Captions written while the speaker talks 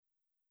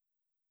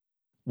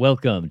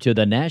Welcome to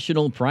the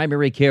National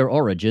Primary Care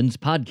Origins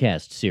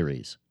podcast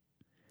series.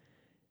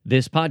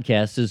 This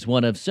podcast is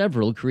one of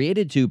several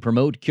created to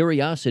promote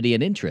curiosity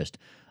and interest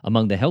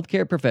among the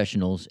healthcare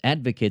professionals,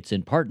 advocates,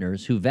 and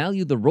partners who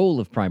value the role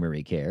of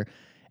primary care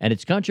and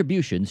its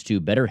contributions to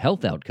better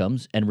health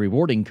outcomes and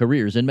rewarding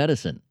careers in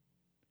medicine.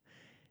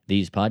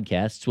 These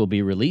podcasts will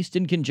be released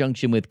in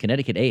conjunction with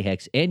Connecticut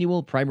AHEC's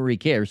annual Primary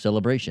Care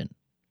Celebration.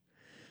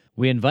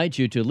 We invite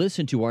you to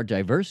listen to our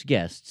diverse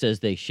guests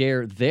as they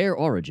share their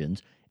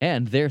origins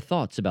and their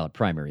thoughts about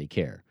primary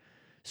care.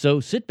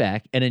 So sit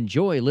back and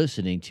enjoy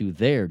listening to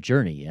their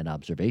journey and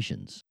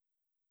observations.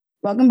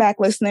 Welcome back,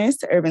 listeners,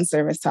 to Urban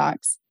Service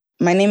Talks.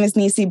 My name is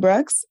Nisi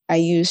Brooks. I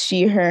use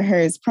she, her,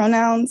 hers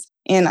pronouns,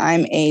 and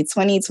I'm a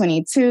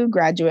 2022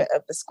 graduate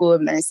of the School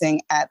of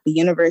Nursing at the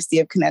University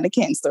of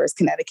Connecticut in Storrs,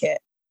 Connecticut.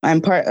 I'm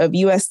part of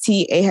UST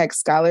AHEC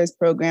Scholars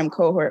Program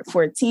Cohort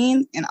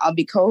 14, and I'll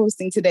be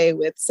co-hosting today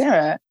with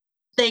Sarah.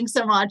 Thanks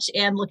so much,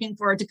 and looking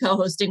forward to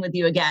co-hosting with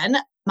you again.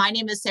 My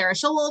name is Sarah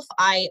Schulwolf.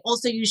 I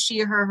also use she,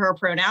 her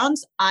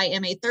pronouns. I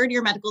am a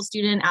third-year medical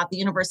student at the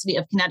University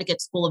of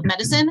Connecticut School of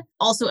Medicine,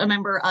 also a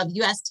member of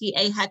UST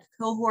AHEC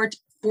Cohort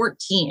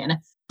 14.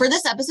 For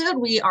this episode,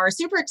 we are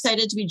super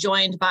excited to be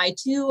joined by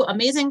two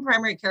amazing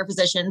primary care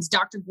physicians,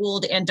 Dr.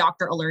 Gould and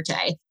Dr.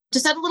 Alerte. To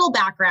set a little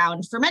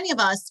background, for many of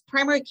us,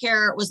 primary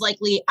care was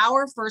likely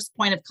our first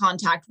point of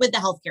contact with the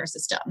healthcare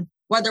system.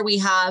 Whether we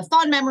have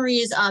fond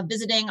memories of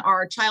visiting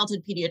our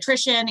childhood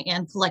pediatrician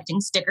and collecting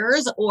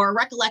stickers, or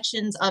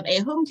recollections of a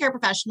home care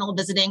professional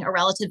visiting a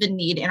relative in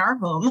need in our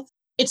home,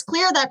 it's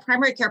clear that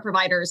primary care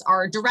providers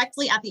are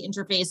directly at the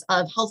interface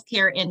of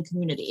healthcare and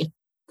community.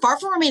 Far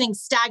from remaining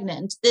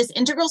stagnant, this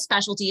integral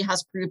specialty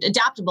has proved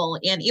adaptable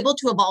and able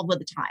to evolve with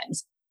the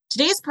times.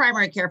 Today's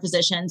primary care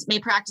physicians may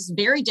practice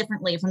very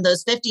differently from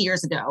those 50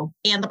 years ago,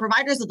 and the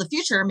providers of the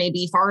future may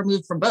be far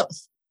removed from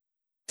both.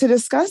 To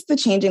discuss the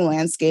changing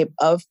landscape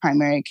of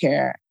primary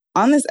care,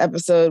 on this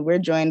episode, we're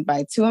joined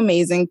by two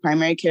amazing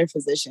primary care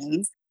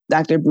physicians,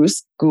 Dr.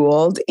 Bruce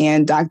Gould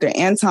and Dr.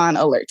 Anton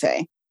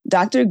Alerte.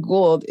 Dr.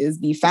 Gould is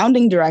the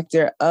founding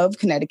director of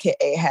Connecticut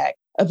AHEC,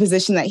 a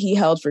position that he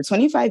held for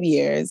 25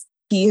 years.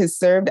 He has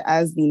served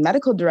as the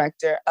medical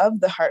director of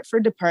the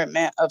Hartford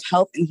Department of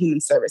Health and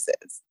Human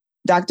Services.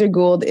 Dr.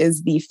 Gould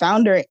is the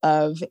founder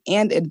of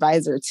and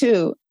advisor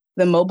to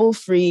the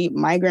Mobile-Free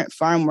Migrant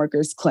Farm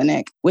Workers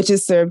Clinic, which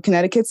has served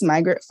Connecticut's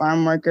migrant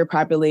farm worker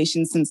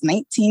population since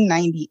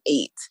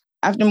 1998.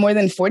 After more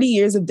than 40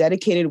 years of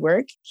dedicated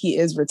work, he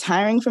is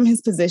retiring from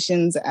his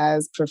positions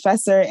as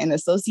professor and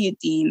associate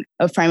dean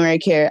of primary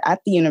care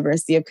at the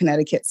University of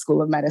Connecticut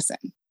School of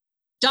Medicine.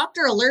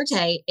 Dr.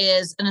 Alerte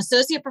is an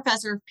associate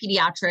professor of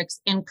pediatrics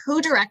and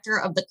co-director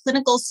of the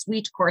clinical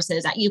suite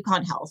courses at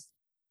UConn Health.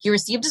 He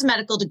received his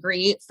medical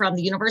degree from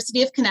the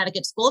University of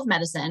Connecticut School of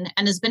Medicine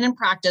and has been in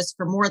practice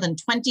for more than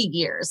 20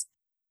 years.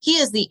 He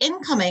is the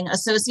incoming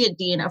Associate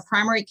Dean of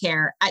Primary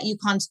Care at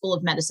UConn School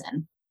of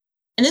Medicine.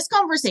 In this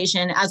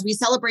conversation, as we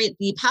celebrate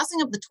the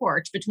passing of the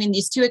torch between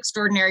these two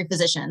extraordinary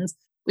physicians,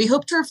 we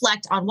hope to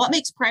reflect on what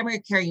makes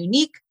primary care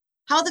unique,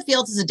 how the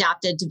field has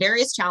adapted to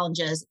various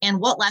challenges, and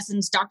what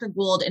lessons Dr.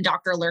 Gould and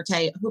Dr.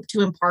 Alerte hope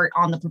to impart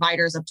on the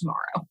providers of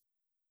tomorrow.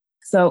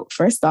 So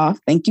first off,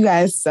 thank you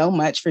guys so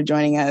much for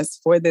joining us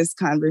for this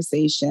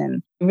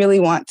conversation. We really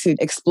want to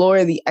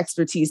explore the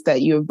expertise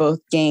that you have both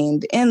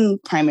gained in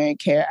primary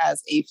care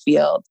as a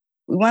field.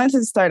 We wanted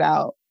to start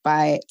out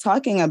by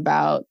talking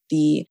about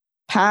the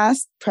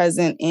past,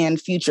 present, and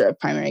future of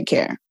primary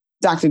care.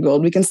 Dr.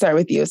 Gould, we can start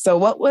with you. So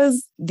what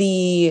was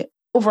the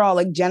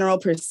overall general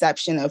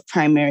perception of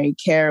primary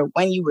care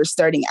when you were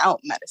starting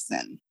out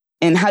medicine?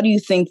 And how do you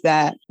think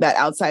that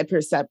outside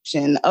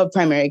perception of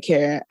primary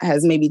care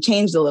has maybe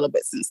changed a little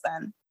bit since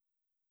then?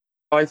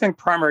 Well, I think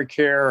primary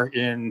care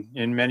in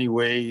many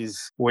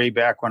ways, way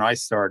back when I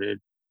started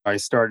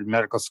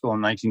medical school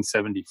in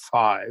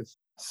 1975,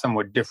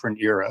 somewhat different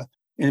era.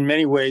 In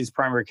many ways,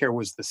 primary care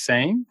was the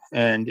same.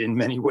 And in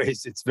many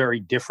ways, it's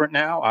very different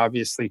now.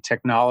 Obviously,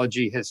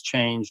 technology has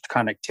changed,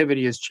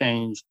 connectivity has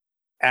changed,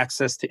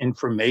 access to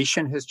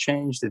information has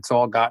changed. It's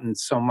all gotten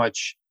so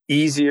much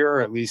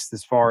easier, at least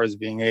as far as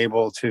being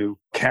able to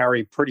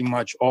carry pretty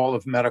much all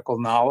of medical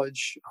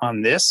knowledge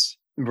on this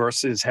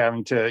versus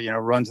having to,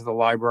 run to the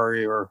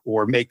library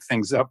or make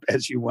things up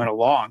as you went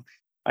along.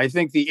 I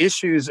think the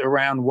issues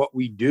around what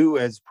we do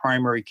as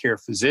primary care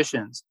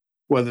physicians,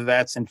 whether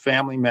that's in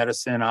family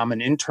medicine, I'm an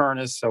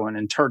internist, so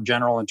in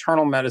general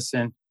internal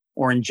medicine,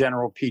 or in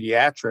general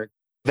pediatric,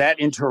 that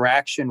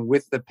interaction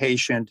with the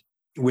patient,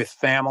 with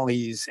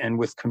families and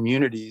with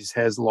communities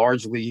has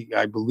largely,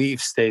 I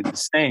believe, stayed the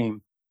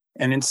same.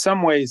 And in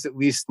some ways, at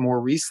least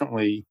more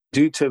recently,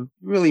 due to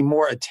really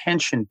more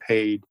attention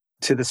paid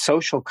to the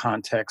social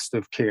context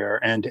of care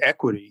and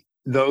equity,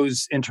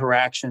 those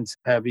interactions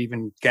have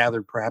even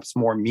gathered perhaps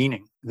more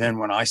meaning than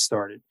when I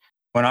started.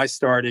 When I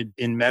started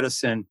in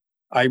medicine,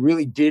 I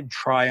really did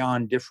try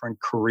on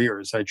different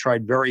careers. I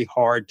tried very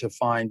hard to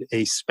find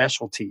a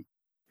specialty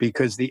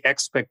because the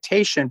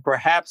expectation,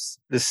 perhaps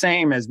the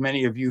same as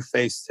many of you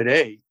face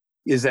today,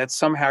 is that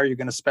somehow you're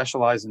going to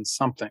specialize in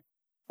something.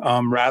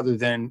 rather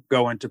than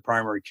go into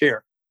primary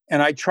care.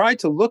 And I tried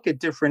to look at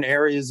different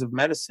areas of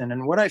medicine.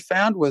 And what I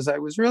found was I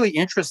was really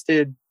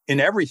interested in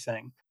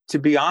everything. To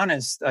be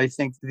honest, I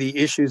think the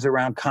issues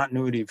around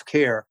continuity of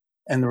care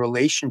and the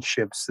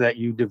relationships that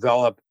you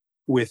develop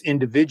with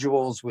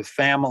individuals, with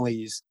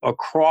families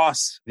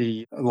across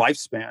the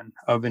lifespan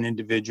of an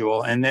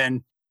individual. And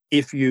then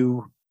if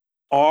you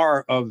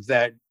are of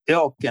that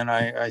ilk, and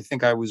I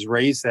think I was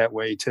raised that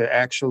way, to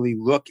actually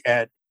look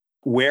at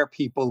where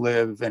people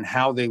live and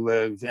how they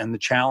live and the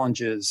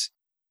challenges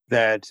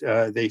that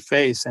they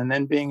face, and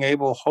then being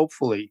able,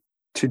 hopefully,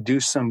 to do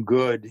some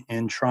good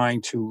in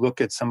trying to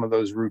look at some of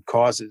those root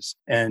causes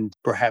and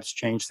perhaps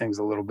change things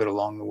a little bit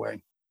along the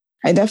way.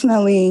 I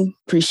definitely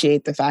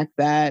appreciate the fact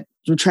that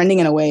we're trending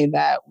in a way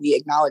that we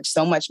acknowledge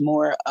so much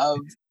more of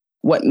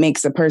what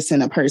makes a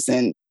person,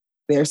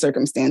 their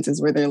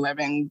circumstances, where they're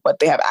living, what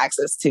they have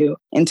access to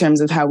in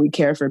terms of how we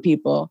care for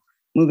people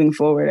moving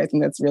forward. I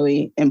think that's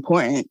really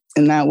important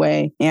in that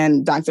way.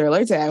 And Dr.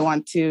 Alerte, I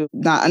want to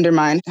not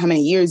undermine how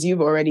many years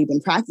you've already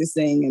been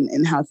practicing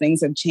and how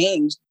things have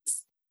changed.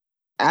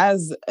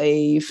 As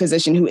a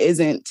physician who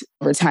isn't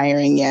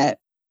retiring yet,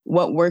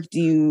 what work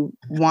do you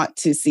want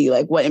to see?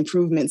 Like, what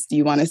improvements do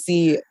you want to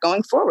see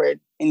going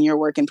forward in your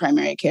work in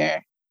primary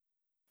care?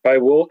 I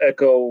will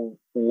echo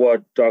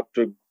what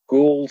Dr.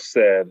 Gould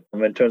said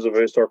in terms of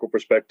a historical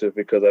perspective,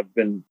 because I've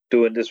been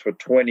doing this for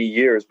 20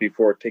 years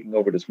before taking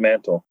over this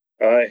mantle.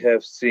 I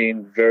have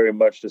seen very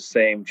much the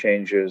same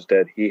changes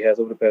that he has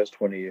over the past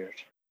 20 years.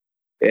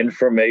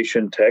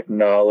 Information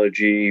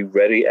technology,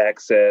 ready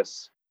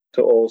access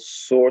to all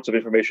sorts of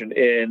information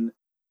in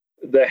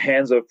the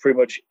hands of pretty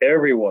much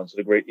everyone, so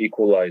the great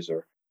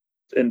equalizer,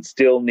 and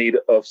still need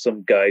of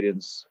some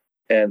guidance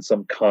and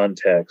some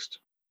context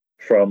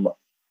from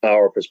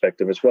our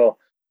perspective as well.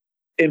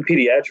 In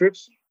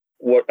pediatrics,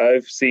 what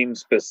I've seen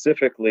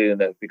specifically,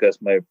 and that's because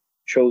my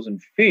chosen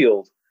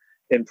field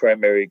in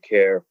primary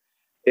care,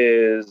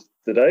 is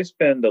that I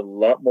spend a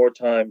lot more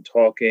time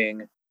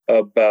talking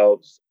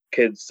about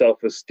kids'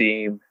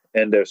 self-esteem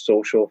and their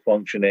social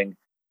functioning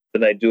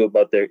than I do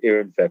about their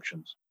ear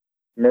infections.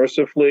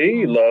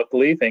 Mercifully,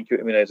 luckily, thank you,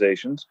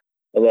 immunizations,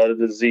 a lot of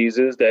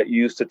diseases that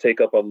used to take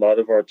up a lot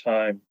of our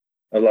time,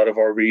 a lot of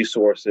our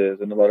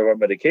resources, and a lot of our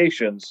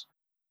medications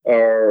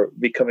are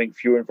becoming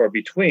fewer and far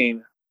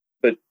between.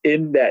 But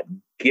in that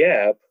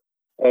gap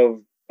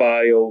of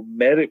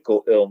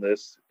biomedical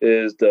illness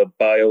is the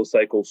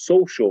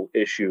biopsychosocial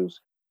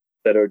issues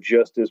that are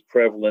just as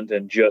prevalent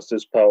and just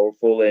as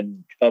powerful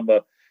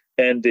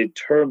and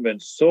determine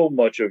so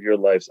much of your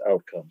life's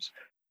outcomes.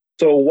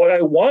 So what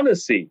I want to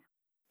see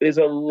is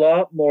a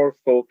lot more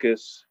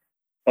focus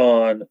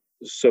on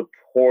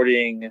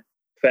supporting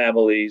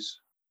families,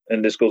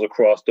 and this goes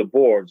across the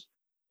boards,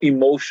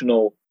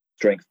 emotional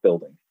strength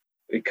building.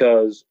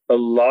 Because a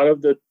lot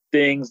of the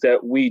things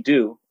that we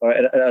do,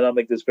 and I'll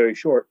make this very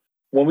short,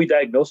 when we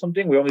diagnose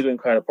something, we're only doing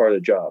kind of part of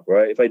the job,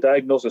 right? If I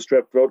diagnose a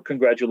strep throat,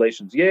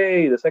 congratulations,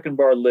 yay, the second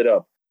bar lit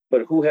up.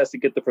 But who has to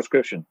get the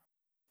prescription?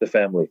 The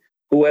family.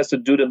 Who has to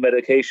do the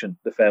medication?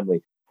 The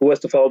family. Who has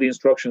to follow the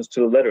instructions to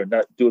the letter,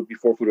 not do it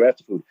before food or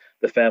after food?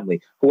 The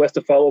family. Who has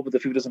to follow up if the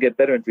fever doesn't get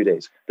better in 3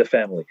 days? The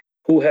family.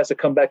 Who has to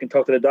come back and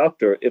talk to the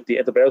doctor if the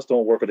antibiotics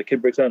don't work or the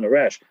kid breaks out in a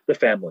rash? The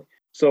family.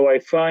 So I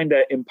find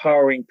that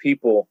empowering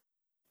people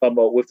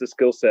with the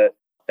skill set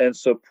and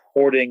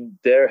supporting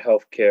their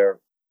healthcare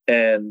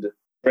and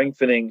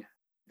strengthening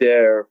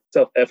their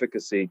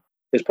self-efficacy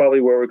is probably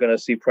where we're going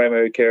to see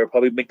primary care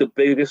probably make the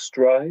biggest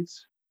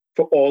strides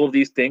for all of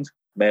these things: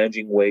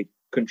 managing weight,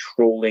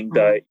 controlling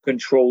diet,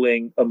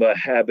 controlling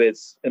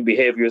habits and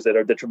behaviors that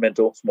are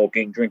detrimental,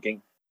 smoking,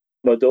 drinking.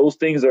 But those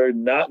things are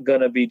not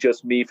going to be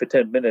just me for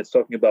 10 minutes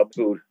talking about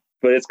food,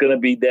 but it's going to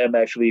be them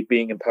actually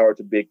being empowered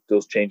to make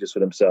those changes for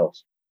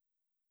themselves,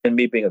 and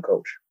me being a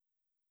coach.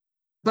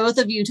 Both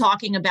of you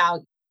talking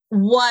about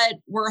what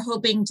we're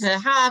hoping to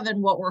have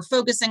and what we're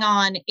focusing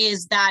on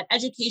is that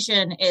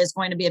education is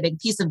going to be a big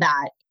piece of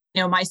that.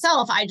 You know,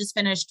 myself, I just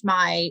finished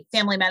my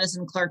family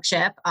medicine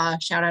clerkship.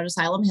 Shout out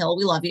Asylum Hill.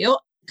 We love you.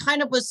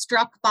 Kind of was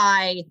struck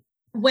by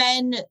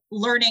when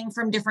learning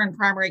from different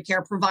primary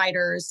care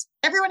providers,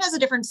 everyone has a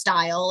different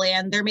style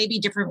and there may be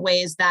different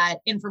ways that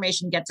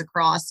information gets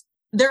across.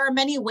 There are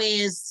many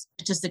ways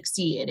to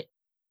succeed.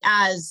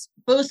 As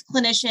both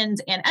clinicians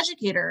and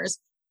educators,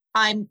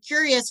 I'm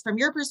curious from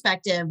your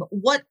perspective,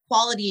 what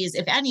qualities,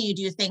 if any,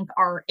 do you think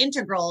are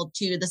integral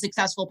to the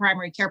successful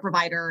primary care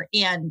provider?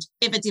 And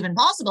if it's even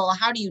possible,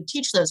 how do you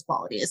teach those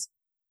qualities?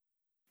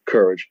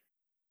 Courage,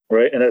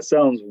 right? And that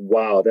sounds,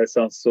 wow, that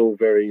sounds so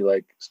very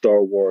like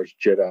Star Wars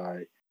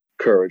Jedi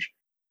courage.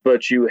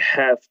 But you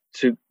have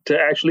to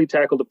actually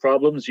tackle the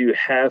problems, you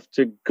have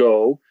to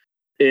go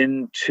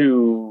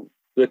into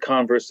the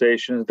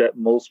conversations that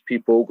most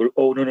people go,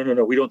 oh,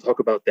 no, we don't talk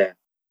about that.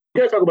 You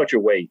got to talk about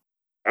your weight.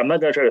 I'm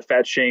not going to try to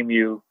fat shame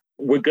you.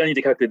 We're going to need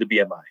to calculate the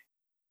BMI.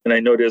 And I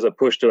know there's a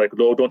push to like,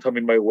 no, don't tell me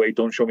my weight.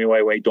 Don't show me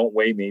my weight. Don't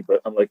weigh me. But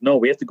I'm like, no,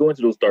 we have to go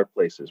into those dark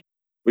places.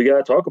 We got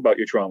to talk about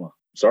your trauma.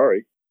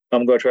 Sorry.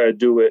 I'm going to try to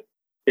do it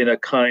in a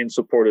kind,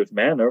 supportive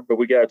manner, but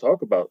we got to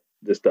talk about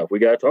this stuff. We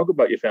got to talk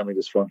about your family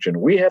dysfunction.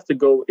 We have to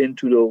go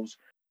into those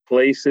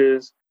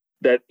places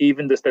that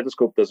even the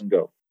stethoscope doesn't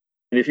go.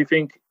 And if you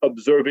think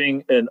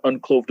observing an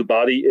unclothed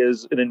body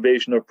is an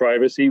invasion of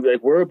privacy,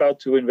 like we're about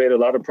to invade a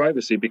lot of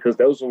privacy because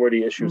those are where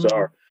the issues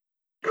are.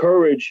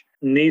 Courage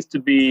needs to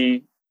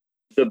be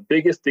the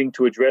biggest thing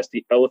to address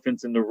the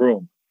elephants in the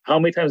room. How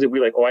many times have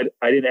we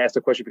I didn't ask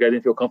the question because I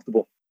didn't feel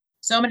comfortable?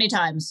 So many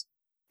times.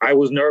 I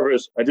was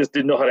nervous. I just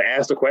didn't know how to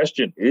ask the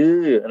question.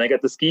 Ew, and I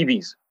got the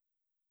skeevies.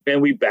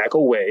 And we back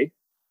away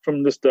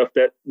from the stuff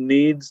that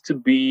needs to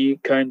be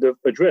kind of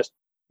addressed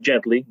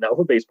gently, not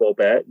with a baseball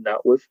bat,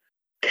 not with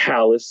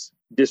callous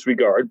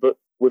disregard, but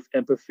with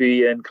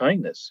empathy and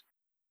kindness.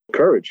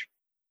 Courage.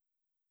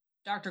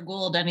 Dr.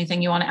 Gould,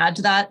 anything you want to add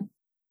to that?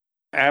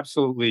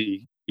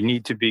 Absolutely. You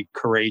need to be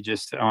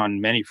courageous on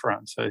many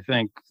fronts. I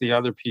think the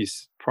other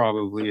piece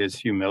probably is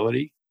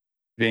humility,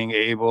 being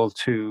able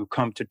to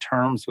come to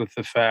terms with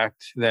the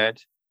fact that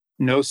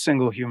no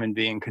single human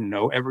being can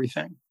know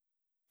everything.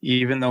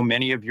 Even though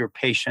many of your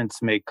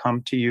patients may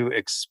come to you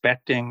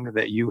expecting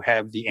that you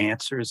have the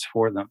answers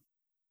for them,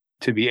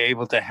 to be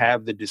able to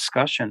have the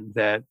discussion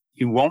that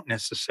you won't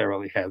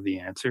necessarily have the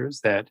answers,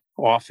 that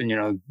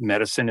often,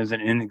 medicine is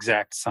an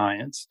inexact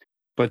science,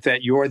 but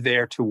that you're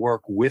there to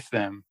work with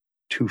them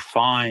to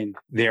find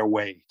their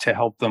way, to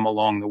help them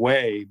along the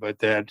way, but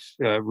that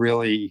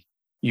really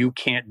you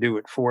can't do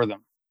it for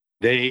them.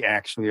 They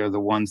actually are the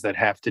ones that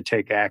have to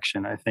take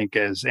action. I think,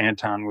 as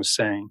Anton was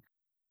saying,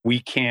 we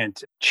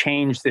can't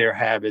change their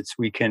habits.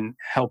 We can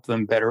help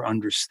them better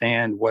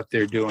understand what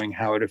they're doing,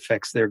 how it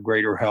affects their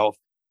greater health,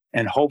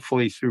 and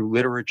hopefully through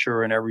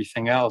literature and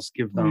everything else,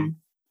 give them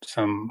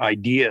some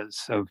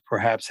ideas of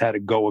perhaps how to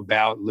go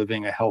about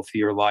living a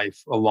healthier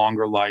life, a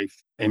longer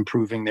life,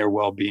 improving their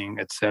well-being,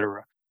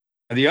 etc.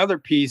 The other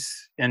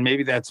piece, and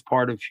maybe that's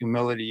part of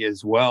humility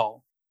as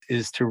well,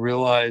 is to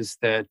realize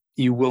that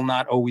you will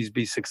not always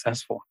be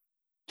successful.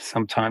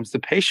 Sometimes the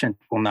patient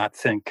will not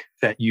think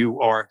that you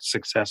are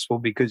successful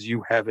because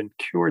you haven't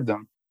cured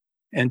them.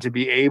 And to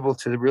be able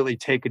to really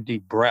take a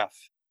deep breath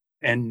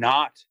and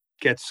not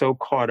get so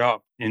caught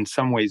up in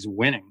some ways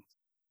winning,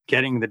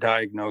 getting the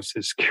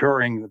diagnosis,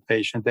 curing the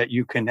patient, that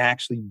you can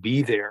actually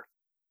be there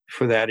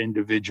for that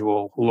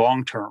individual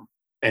long term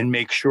and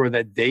make sure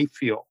that they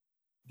feel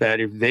that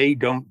if they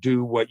don't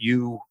do what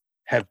you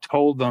have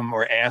told them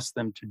or asked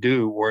them to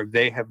do, or if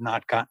they have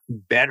not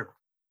gotten better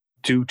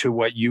due to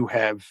what you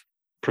have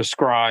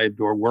prescribed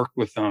or worked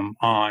with them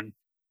on,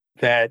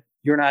 that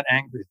you're not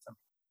angry at them,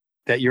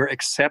 that you're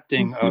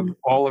accepting of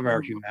all of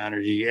our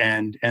humanity,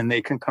 and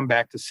they can come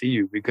back to see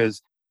you.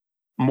 Because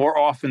more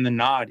often than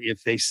not,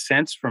 if they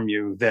sense from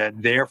you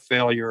that their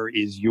failure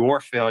is your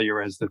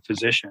failure as the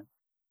physician,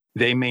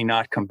 they may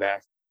not come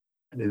back.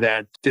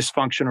 That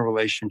dysfunctional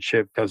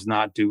relationship does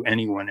not do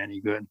anyone any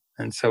good.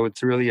 And so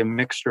it's really a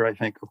mixture, I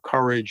think, of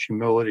courage,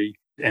 humility,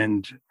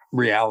 and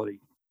reality.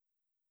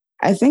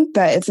 I think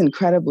that it's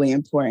incredibly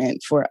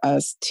important for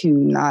us to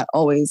not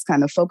always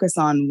kind of focus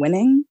on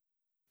winning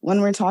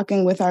when we're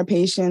talking with our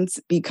patients,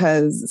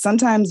 because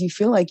sometimes you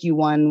feel like you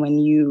won when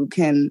you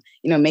can,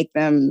 make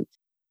them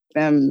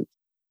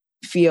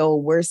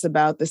feel worse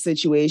about the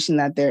situation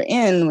that they're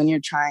in when you're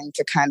trying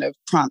to kind of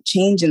prompt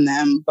change in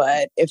them.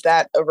 But if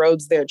that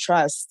erodes their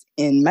trust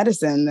in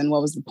medicine, then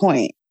what was the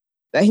point?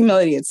 That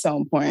humility is so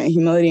important.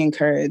 Humility and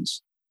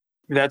courage.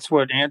 That's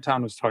what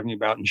Anton was talking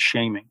about in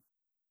shaming.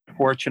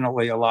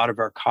 Fortunately, a lot of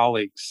our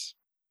colleagues,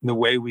 the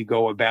way we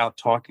go about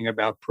talking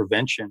about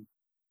prevention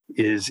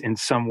is in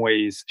some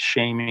ways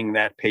shaming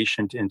that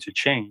patient into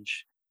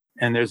change.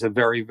 And there's a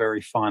very,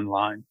 very fine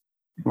line.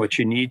 What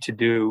you need to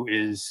do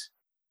is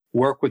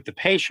work with the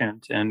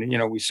patient. And,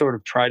 we sort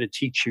of try to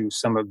teach you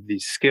some of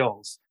these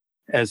skills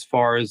as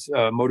far as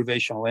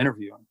motivational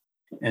interviewing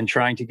and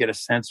trying to get a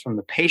sense from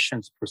the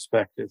patient's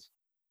perspective.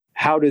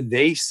 How do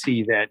they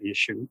see that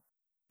issue?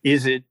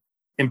 Is it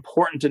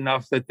important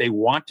enough that they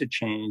want to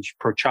change?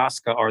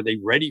 Prochaska, are they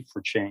ready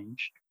for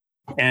change?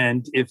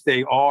 And if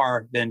they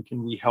are, then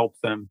can we help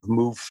them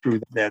move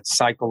through that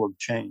cycle of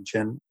change?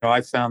 And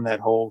I found that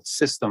whole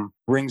system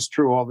rings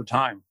true all the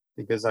time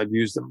because I've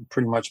used them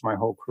pretty much my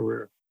whole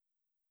career.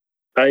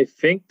 I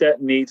think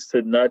that needs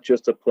to not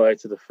just apply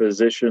to the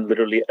physician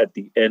literally at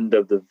the end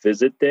of the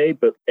visit day,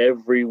 but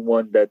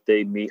everyone that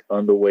they meet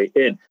on the way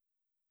in.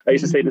 I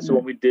used to say this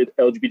when we did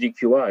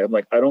LGBTQI. I'm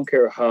like, I don't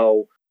care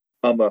how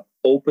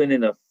open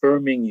and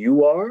affirming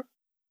you are.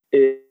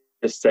 If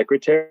the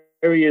secretary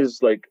is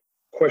like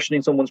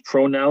questioning someone's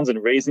pronouns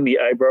and raising the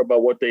eyebrow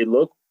about what they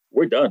look,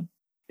 we're done.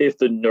 If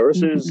the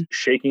nurse is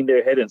shaking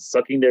their head and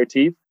sucking their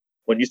teeth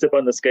when you step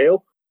on the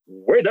scale,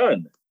 we're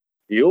done.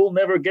 You'll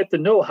never get to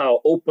know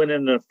how open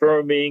and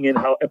affirming and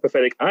how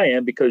empathetic I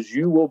am, because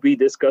you will be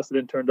disgusted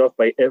and turned off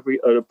by every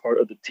other part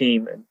of the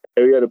team and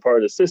every other part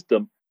of the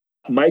system.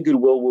 My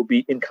goodwill will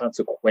be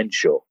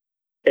inconsequential.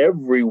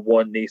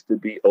 Everyone needs to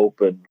be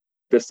open.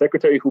 The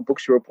secretary who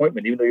books your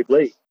appointment, even though you're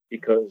late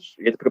because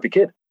you have to pick up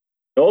your kid.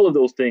 All of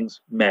those things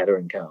matter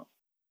and count.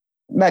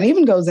 That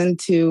even goes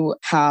into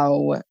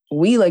how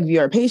we view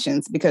our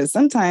patients, because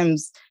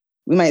sometimes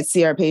we might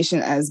see our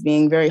patient as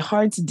being very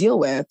hard to deal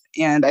with.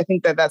 And I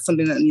think that that's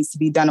something that needs to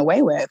be done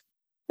away with.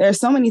 There are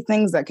so many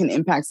things that can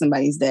impact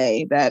somebody's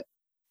day that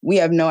we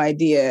have no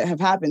idea have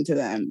happened to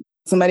them.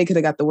 Somebody could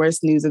have got the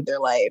worst news of their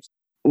life.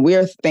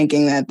 We're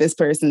thinking that this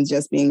person's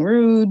just being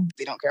rude,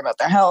 they don't care about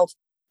their health,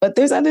 but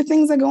there's other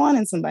things that go on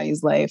in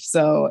somebody's life.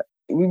 So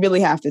we really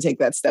have to take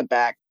that step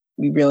back.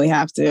 We really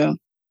have to.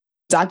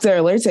 Dr.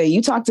 Alerte,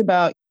 you talked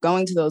about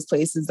going to those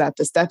places that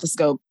the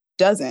stethoscope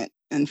doesn't.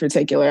 In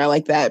particular, I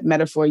like that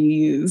metaphor you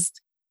used.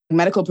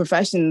 Medical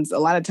professions, a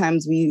lot of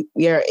times we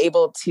are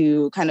able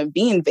to kind of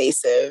be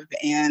invasive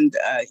and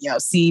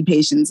see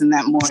patients in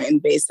that more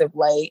invasive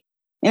light.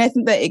 And I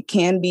think that it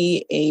can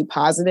be a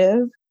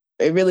positive.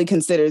 It really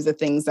considers the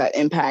things that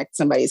impact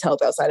somebody's health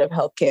outside of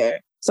healthcare.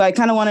 So I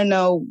kind of want to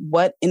know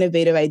what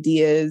innovative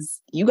ideas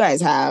you guys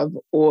have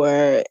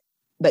or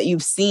that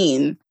you've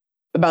seen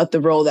about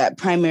the role that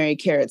primary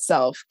care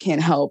itself can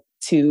help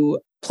to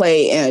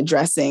play in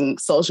addressing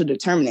social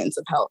determinants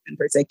of health in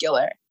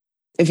particular.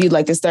 If you'd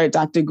like to start,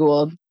 Dr.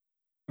 Gould.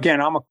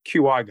 Again, I'm a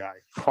QI guy,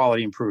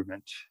 quality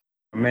improvement.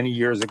 Many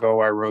years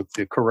ago, I wrote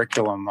the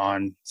curriculum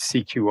on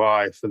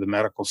CQI for the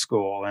medical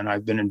school, and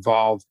I've been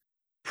involved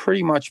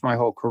pretty much my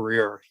whole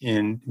career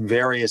in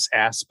various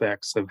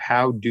aspects of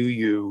how do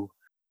you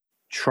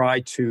try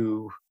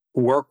to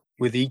work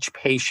with each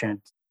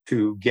patient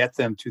to get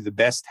them to the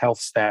best health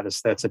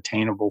status that's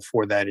attainable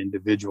for that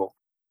individual.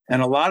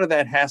 And a lot of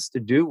that has to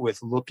do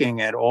with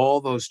looking at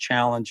all those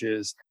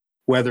challenges,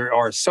 whether it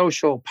are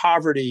social,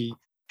 poverty,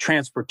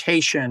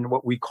 transportation,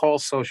 what we call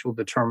social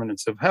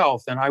determinants of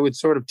health. And I would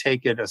sort of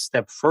take it a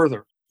step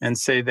further and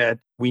say that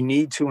we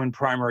need to in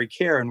primary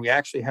care, and we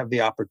actually have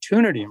the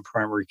opportunity in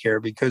primary care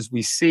because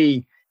we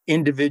see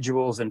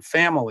individuals and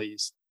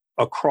families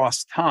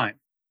across time,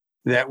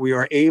 that we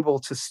are able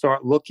to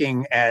start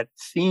looking at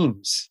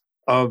themes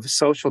of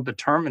social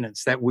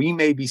determinants that we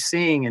may be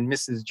seeing in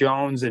Mrs.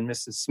 Jones and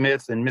Mrs.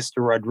 Smith and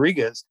Mr.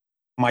 Rodriguez.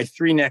 My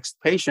 3 next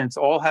patients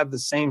all have the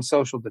same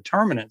social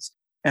determinants.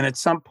 And at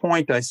some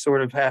point, I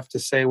sort of have to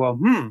say, well,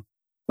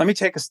 let me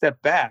take a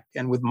step back.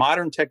 And with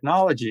modern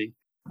technology,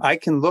 I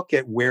can look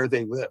at where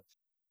they live,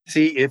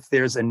 see if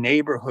there's a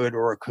neighborhood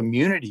or a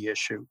community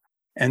issue.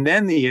 And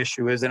then the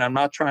issue is, and I'm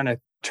not trying to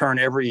turn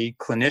every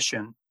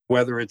clinician,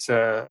 whether it's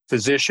a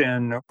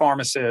physician,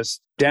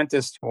 pharmacist,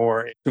 dentist,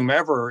 or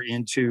whomever,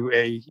 into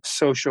a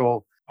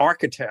social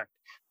architect,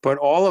 but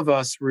all of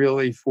us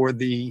really, for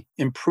the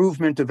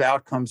improvement of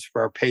outcomes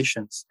for our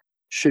patients,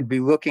 should be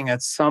looking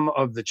at some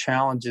of the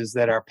challenges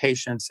that our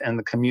patients and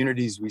the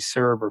communities we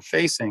serve are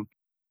facing.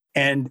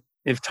 And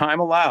if time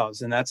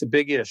allows, and that's a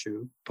big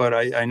issue, but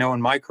I know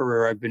in my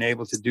career I've been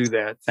able to do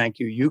that, thank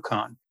you,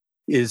 UConn,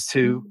 is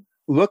to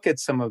look at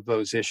some of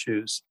those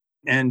issues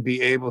and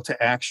be able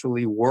to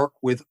actually work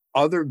with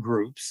other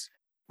groups,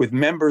 with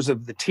members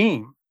of the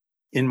team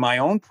in my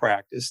own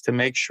practice to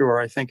make sure,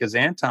 I think, as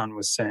Anton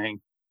was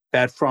saying,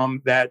 that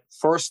from that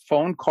first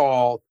phone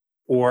call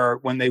or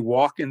when they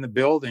walk in the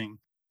building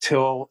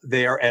till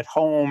they're at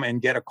home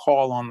and get a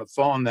call on the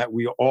phone, that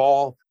we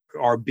all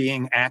are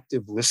being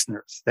active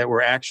listeners, that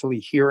we're actually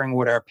hearing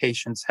what our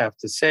patients have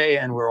to say,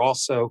 and we're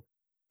also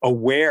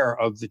aware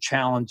of the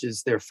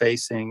challenges they're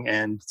facing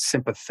and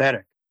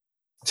sympathetic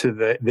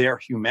to their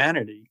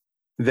humanity,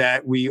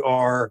 that we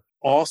are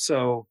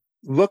also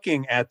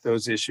looking at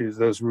those issues,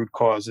 those root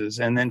causes,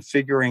 and then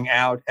figuring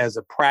out as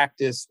a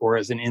practice or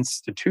as an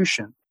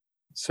institution.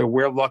 So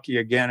we're lucky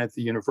again at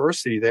the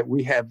university that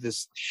we have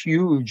this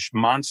huge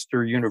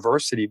monster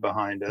university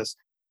behind us.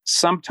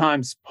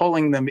 Sometimes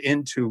pulling them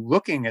into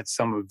looking at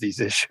some of these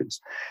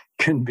issues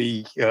can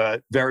be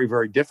very,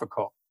 very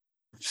difficult.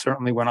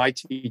 Certainly when I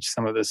teach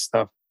some of this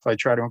stuff, I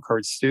try to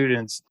encourage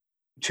students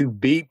to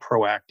be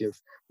proactive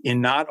in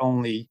not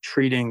only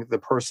treating the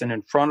person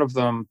in front of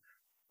them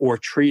or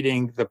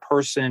treating the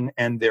person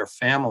and their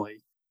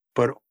family,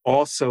 but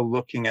also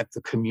looking at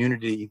the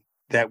community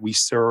that we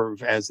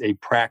serve as a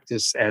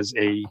practice, as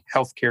a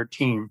healthcare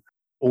team,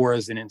 or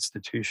as an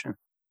institution.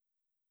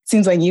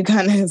 Seems like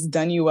UConn has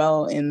done you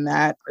well in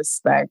that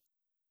respect.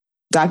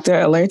 Dr.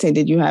 Alerte,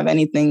 did you have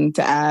anything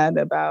to add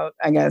about,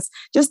 I guess,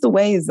 just the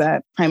ways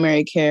that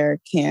primary care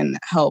can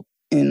help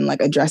in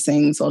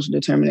addressing social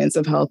determinants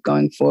of health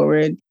going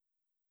forward?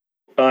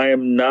 I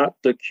am not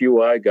the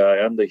QI guy.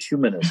 I'm the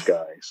humanist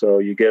guy. So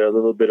you get a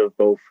little bit of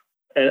both.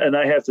 And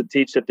I have to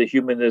teach that the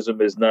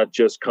humanism is not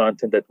just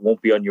content that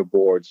won't be on your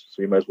boards.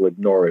 So you might as well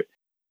ignore it.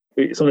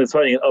 Something that's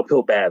fighting an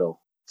uphill battle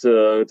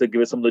to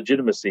give it some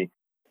legitimacy.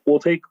 We'll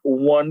take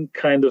one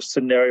kind of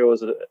scenario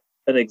as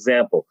an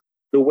example.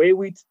 The way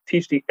we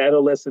teach the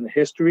adolescent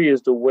history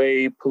is the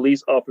way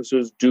police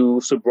officers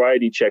do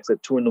sobriety checks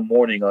at 2 a.m.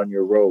 on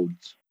your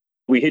roads.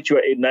 We hit you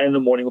at 8, 9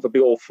 a.m. with a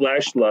big old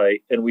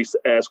flashlight, and we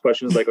ask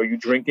questions like, are you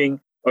drinking?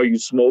 Are you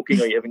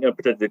smoking? Are you having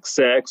unprotected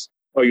sex?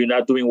 Are you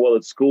not doing well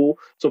at school?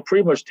 So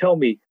pretty much tell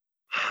me,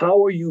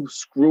 how are you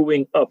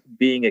screwing up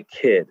being a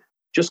kid?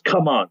 Just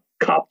come on,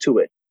 cop to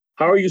it.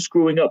 How are you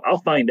screwing up?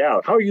 I'll find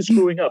out. How are you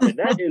screwing up? And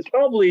that is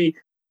probably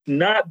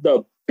not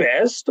the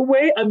best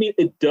way. I mean,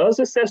 it does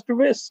assess the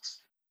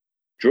risks.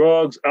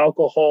 drugs,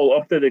 alcohol,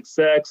 unprotected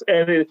sex,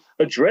 and it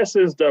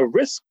addresses the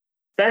risk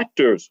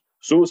factors,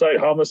 suicide,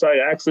 homicide,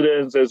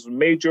 accidents as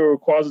major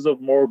causes of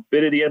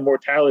morbidity and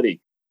mortality.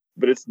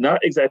 But it's not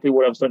exactly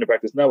what I'm starting to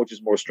practice now, which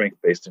is more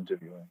strength-based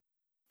interviewing.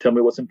 Tell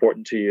me what's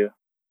important to you.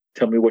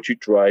 Tell me what you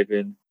drive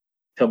in.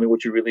 Tell me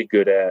what you're really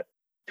good at.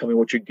 Tell me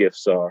what your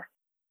gifts are.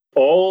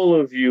 All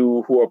of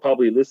you who are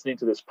probably listening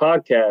to this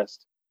podcast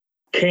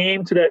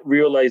came to that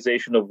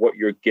realization of what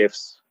your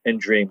gifts and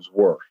dreams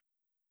were.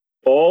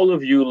 All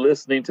of you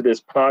listening to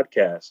this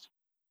podcast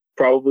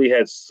probably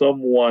had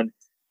someone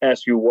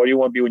ask you, what do you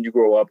want to be when you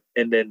grow up?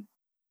 And then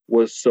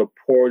was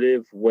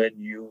supportive when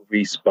you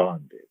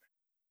responded.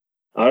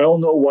 I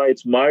don't know why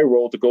it's my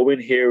role to go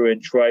in here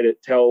and try to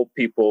tell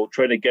people,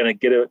 try to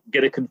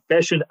get a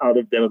confession out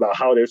of them about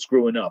how they're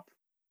screwing up.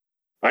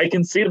 I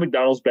can see the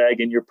McDonald's bag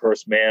in your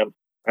purse, ma'am.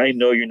 I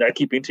know you're not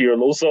keeping to your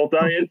low salt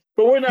diet,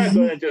 but we're not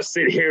going to just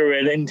sit here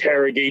and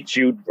interrogate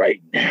you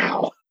right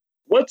now.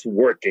 What's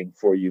working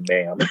for you,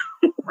 ma'am?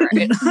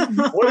 Right.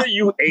 What are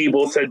you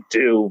able to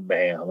do,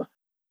 ma'am?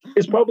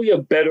 It's probably a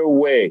better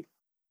way.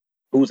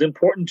 Who's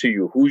important to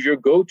you? Who's your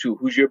go-to?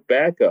 Who's your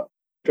backup?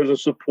 In terms of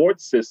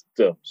support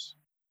systems,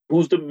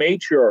 who's the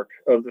matriarch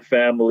of the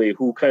family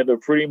who kind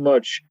of pretty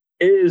much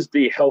is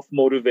the health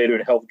motivator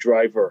and health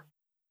driver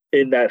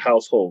in that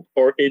household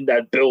or in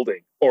that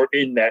building or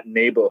in that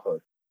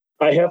neighborhood?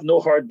 I have no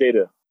hard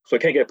data, so I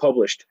can't get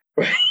published.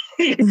 Right?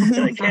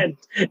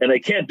 and I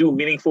can't do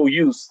meaningful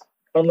use,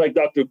 unlike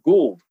Dr.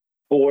 Gould.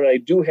 But what I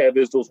do have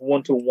is those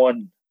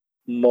one-to-one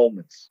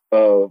moments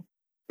of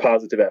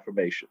positive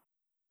affirmation.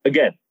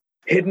 Again,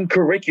 hidden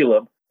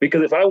curriculum,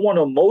 because if I want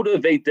to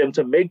motivate them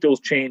to make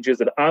those changes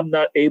that I'm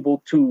not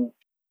able to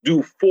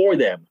do for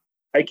them,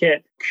 I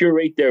can't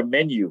curate their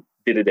menu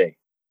day to day.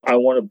 I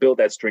want to build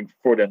that strength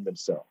for them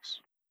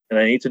themselves. And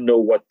I need to know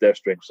what their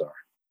strengths are.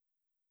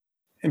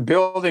 And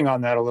building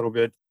on that a little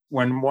bit,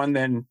 when one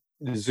then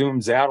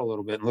zooms out a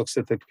little bit and looks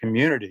at the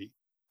community,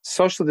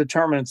 social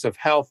determinants of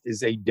health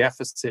is a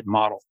deficit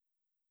model.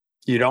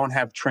 You don't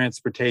have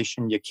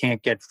transportation, you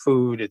can't get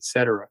food,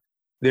 etc.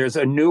 There's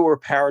a newer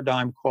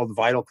paradigm called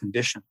vital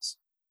conditions,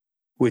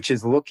 which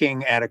is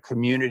looking at a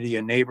community,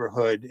 a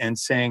neighborhood, and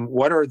saying,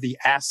 what are the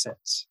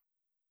assets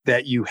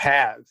that you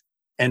have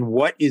and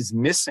what is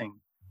missing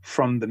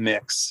from the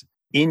mix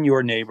in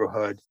your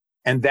neighborhood?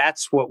 And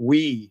that's what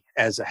we,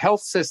 as a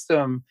health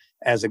system,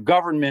 as a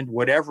government,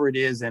 whatever it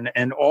is,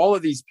 and all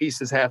of these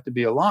pieces have to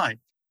be aligned.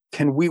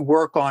 Can we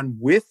work on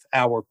with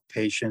our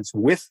patients,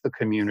 with the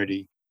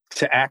community,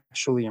 to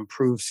actually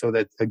improve so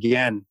that,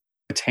 again,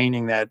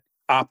 attaining that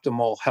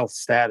optimal health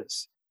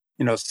status,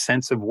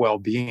 sense of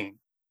well-being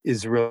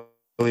is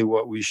really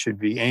what we should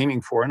be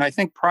aiming for. And I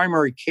think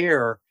primary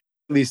care,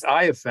 at least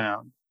I have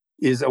found,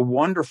 is a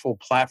wonderful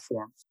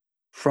platform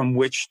from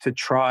which to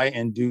try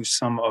and do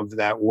some of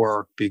that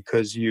work,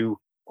 because you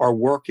are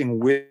working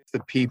with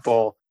the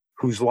people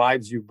whose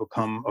lives you've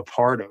become a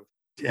part of.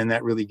 And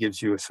that really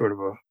gives you a sort of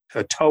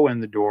a toe in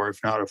the door, if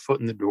not a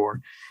foot in the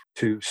door,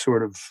 to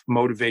sort of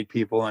motivate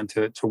people and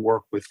to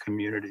work with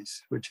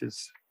communities, which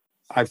is,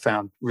 I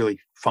found, really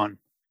fun.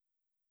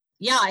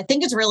 Yeah, I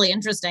think it's really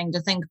interesting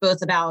to think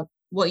both about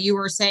what you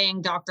were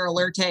saying, Dr.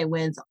 Alerte,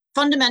 with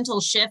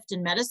fundamental shift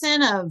in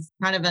medicine of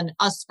kind of an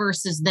us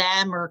versus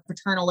them or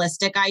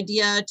paternalistic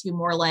idea to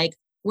more like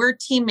we're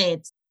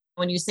teammates.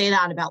 When you say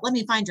that about, let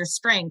me find your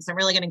strengths, I'm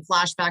really getting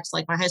flashbacks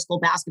like my high school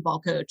basketball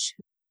coach.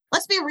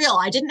 Let's be real.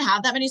 I didn't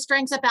have that many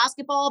strengths at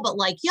basketball, but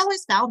he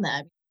always found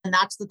them. And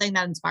that's the thing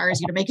that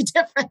inspires you to make a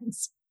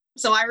difference.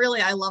 So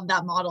I love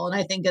that model. And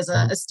I think as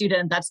a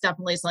student, that's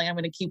definitely something I'm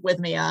going to keep with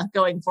me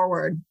going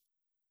forward.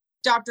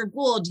 Dr.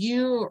 Gould,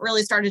 you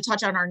really started to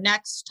touch on our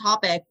next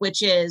topic,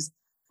 which is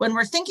when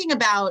we're thinking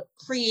about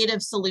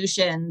creative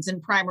solutions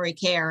in primary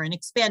care and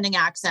expanding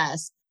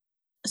access,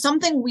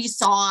 something we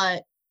saw,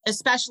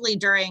 especially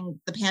during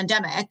the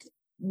pandemic,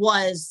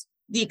 was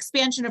the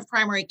expansion of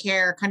primary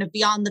care kind of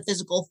beyond the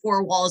physical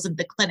four walls of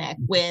the clinic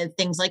with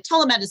things like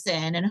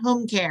telemedicine and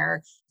home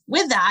care.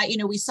 With that,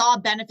 we saw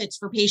benefits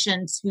for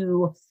patients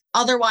who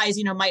otherwise,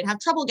 might have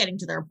trouble getting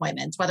to their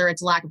appointments, whether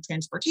it's lack of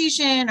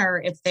transportation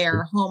or if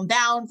they're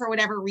homebound for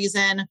whatever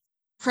reason.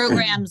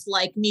 Programs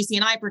like Nisi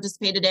and I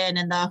participated in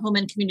the home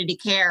and community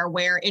care,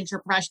 where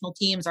interprofessional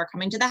teams are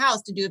coming to the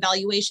house to do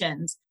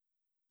evaluations.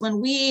 When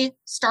we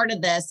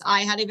started this,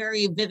 I had a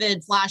very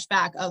vivid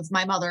flashback of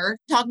my mother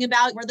talking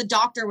about where the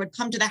doctor would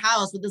come to the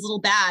house with his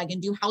little bag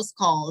and do house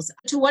calls.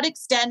 To what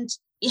extent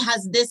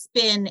has this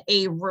been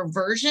a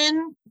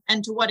reversion?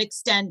 And to what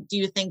extent do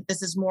you think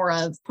this is more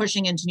of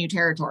pushing into new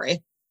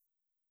territory?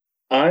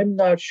 I'm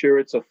not sure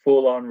it's a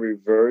full-on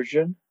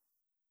reversion.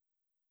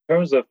 In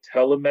terms of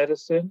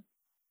telemedicine,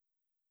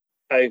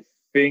 I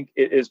think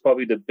it is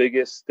probably the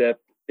biggest step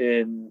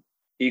in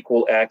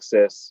equal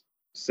access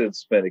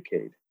since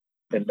Medicaid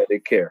and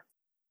Medicare.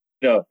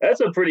 That's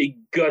a pretty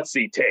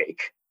gutsy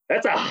take.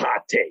 That's a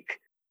hot take.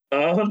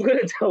 I'm going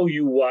to tell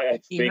you why I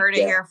think you heard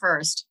it here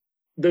first.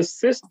 The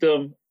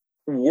system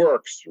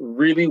works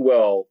really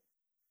well,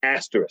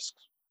 asterisk.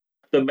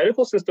 The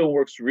medical system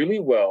works really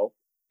well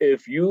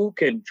If you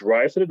can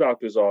drive to the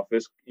doctor's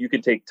office, you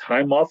can take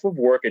time off of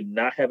work and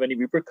not have any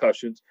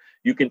repercussions.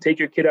 You can take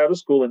your kid out of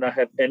school and not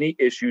have any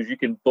issues. You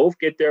can both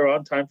get there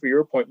on time for your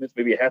appointments,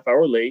 maybe a half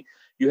hour late.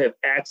 You have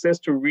access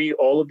to read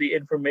all of the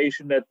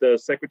information that the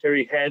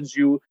secretary hands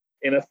you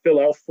in a fill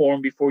out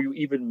form before you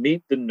even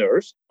meet the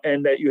nurse,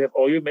 and that you have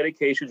all your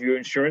medications. Your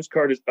insurance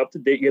card is up to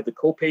date. You have the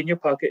copay in your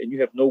pocket and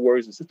you have no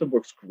worries. The system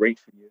works great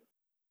for you.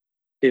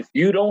 If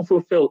you don't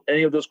fulfill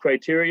any of those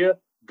criteria,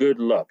 good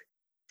luck.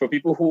 For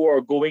people who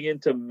are going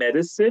into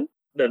medicine,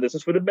 now this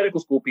is for the medical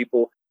school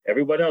people,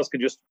 everyone else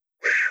can just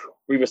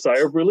breathe a sigh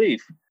of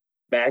relief.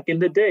 Back in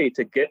the day,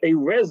 to get a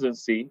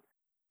residency,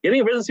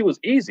 getting a residency was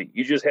easy.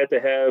 You just had to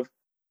have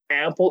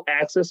ample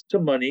access to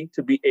money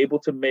to be able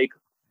to make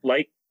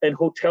flight and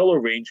hotel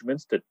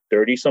arrangements to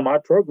 30 some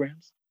odd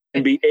programs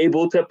and be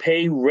able to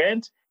pay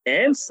rent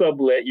and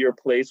sublet your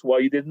place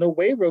while you did an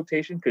away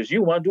rotation because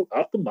you want to do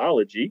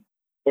ophthalmology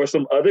or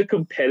some other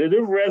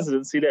competitive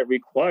residency that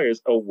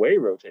requires away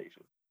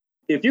rotation.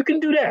 If you can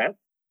do that,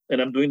 and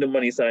I'm doing the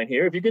money sign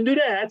here, if you can do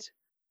that,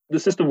 the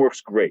system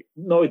works great.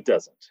 No, it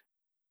doesn't.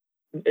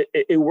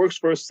 It works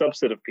for a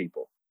subset of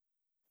people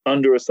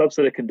under a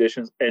subset of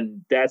conditions,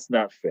 and that's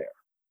not fair.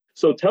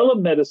 So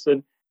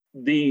telemedicine,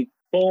 the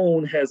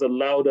phone has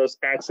allowed us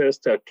access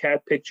to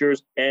cat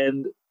pictures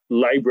and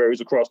libraries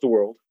across the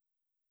world.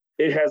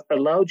 It has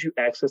allowed you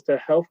access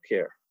to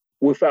healthcare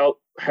without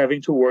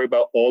having to worry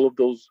about all of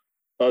those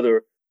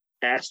other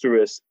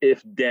asterisk,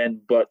 if,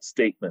 then, but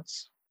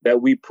statements that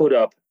we put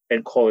up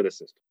and call it a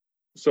system.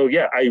 So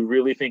yeah, I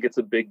really think it's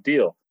a big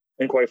deal.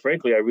 And quite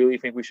frankly, I really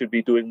think we should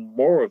be doing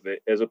more of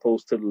it as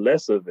opposed to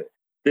less of it.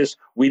 This,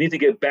 we need to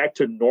get back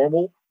to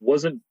normal,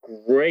 wasn't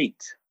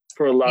great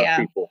for a lot of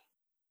people.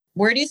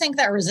 Where do you think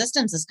that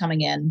resistance is coming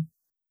in?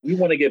 We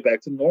want to get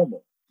back to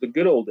normal, the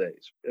good old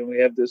days. And we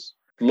have this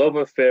love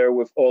affair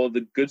with all of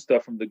the good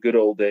stuff from the good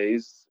old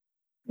days.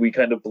 We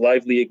kind of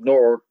blithely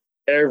ignore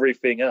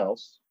everything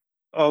else.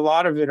 A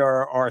lot of it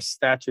are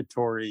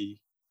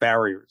statutory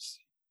barriers.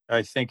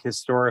 I think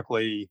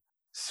historically,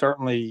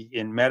 certainly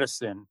in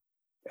medicine,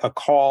 a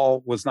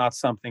call was not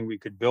something we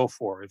could bill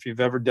for. If you've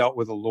ever dealt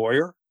with a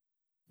lawyer,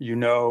 you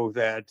know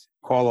that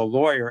call a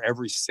lawyer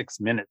every 6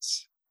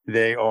 minutes.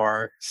 They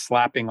are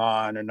slapping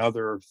on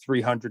another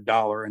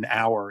 $300 an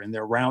hour and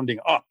they're rounding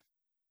up.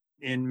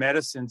 In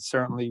medicine,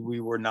 certainly we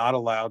were not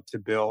allowed to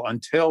bill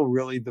until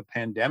really the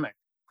pandemic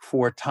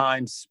for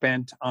time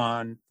spent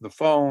on the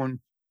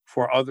phone,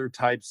 for other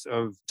types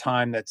of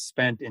time that's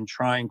spent in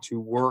trying to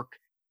work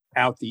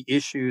out the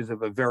issues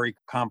of a very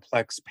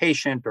complex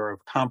patient or a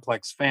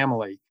complex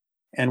family.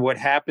 And what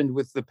happened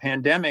with the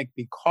pandemic,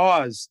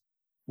 because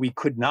we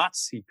could not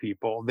see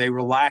people, they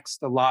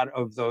relaxed a lot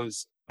of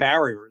those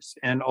barriers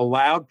and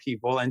allowed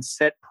people and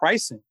set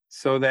pricing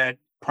so that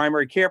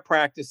primary care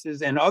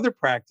practices and other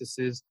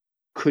practices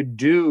could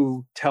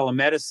do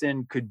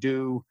telemedicine, could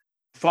do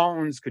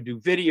phones, could do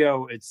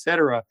video, et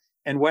cetera.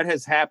 And what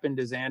has happened,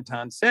 as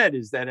Anton said,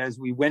 is that as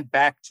we went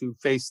back to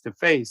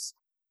face-to-face,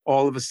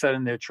 all of a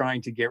sudden they're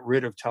trying to get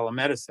rid of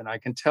telemedicine. I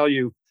can tell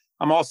you,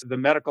 I'm also the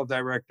medical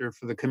director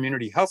for the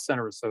Community Health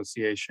Center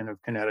Association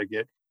of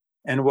Connecticut.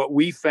 And what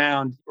we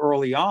found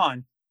early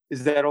on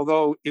is that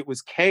although it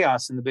was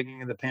chaos in the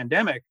beginning of the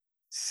pandemic,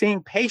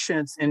 seeing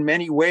patients in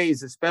many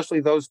ways, especially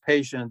those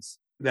patients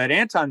that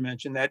Anton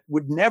mentioned that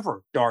would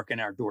never darken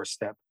our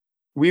doorstep,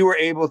 we were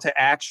able to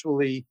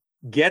actually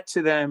get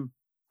to them,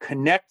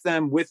 connect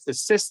them with the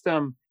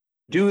system,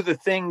 do the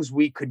things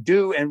we could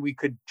do, and we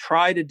could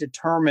try to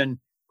determine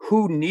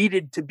who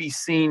needed to be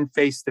seen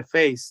face to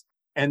face,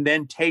 and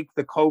then take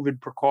the COVID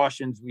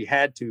precautions we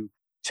had to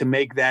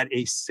make that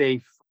a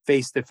safe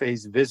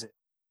face-to-face visit.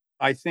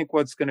 I think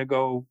what's going to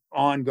go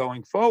on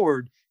going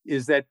forward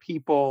is that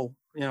people,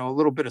 a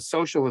little bit of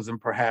socialism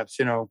perhaps,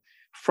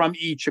 from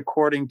each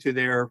according to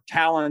their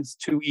talents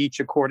to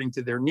each according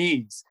to their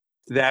needs,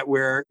 that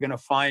we're going to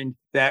find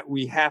that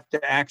we have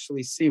to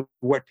actually see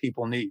what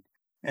people need.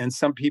 And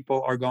some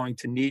people are going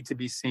to need to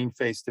be seen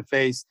face to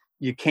face.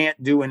 You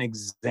can't do an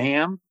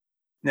exam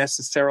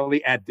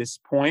necessarily at this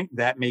point.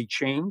 That may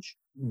change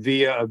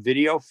via a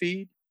video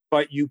feed,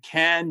 but you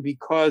can,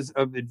 because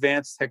of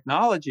advanced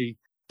technology,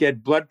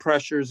 get blood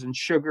pressures and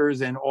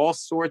sugars and all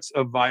sorts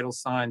of vital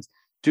signs,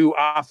 do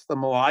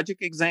ophthalmologic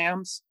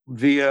exams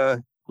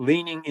via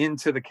leaning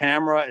into the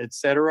camera, et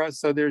cetera.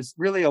 So there's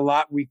really a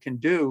lot we can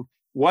do.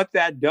 What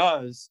that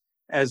does,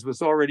 as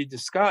was already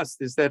discussed,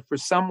 is that for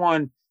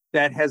someone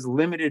that has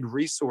limited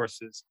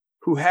resources,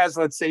 who has,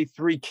 let's say,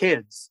 3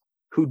 kids,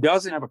 who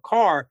doesn't have a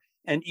car,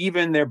 and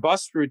even their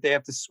bus route, they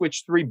have to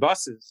switch 3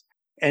 buses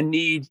and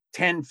need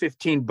 $10,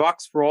 $15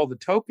 for all the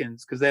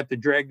tokens because they have to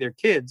drag their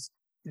kids,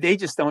 they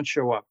just don't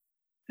show up.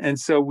 And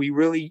so we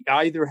really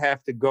either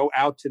have to go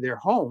out to their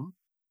home,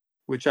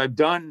 which I've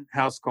done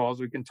house calls.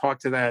 We can talk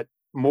to that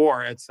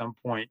more at some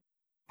point.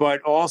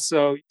 But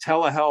also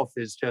telehealth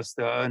is just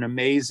an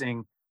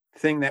amazing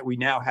thing that we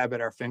now have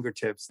at our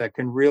fingertips that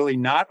can really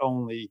not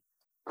only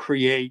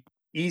create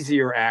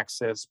easier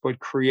access, but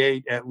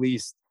create at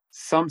least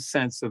some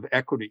sense of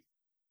equity.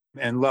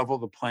 and level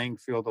the playing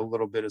field a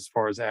little bit as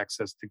far as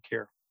access to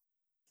care.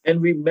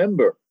 And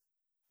remember,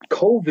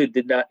 COVID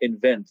did not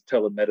invent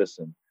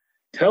telemedicine.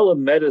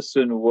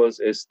 Telemedicine was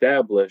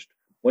established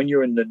when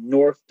you're in the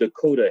North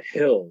Dakota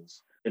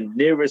hills. The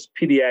nearest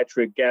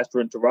pediatric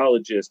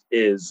gastroenterologist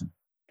is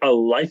a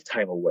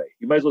lifetime away.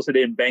 You might as well say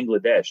they're in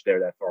Bangladesh,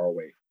 they're that far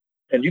away.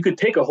 And you could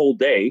take a whole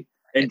day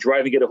and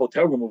drive and get a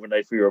hotel room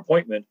overnight for your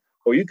appointment,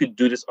 or you could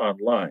do this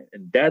online.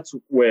 And that's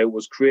where it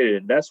was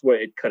created, and that's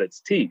where it cut its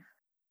teeth.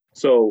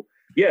 So,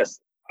 yes,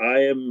 I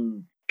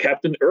am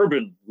Captain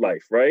Urban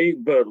Life, right?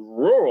 But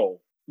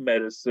rural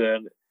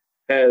medicine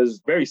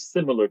has very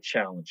similar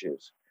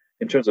challenges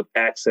in terms of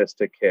access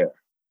to care.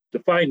 The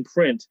fine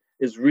print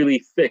is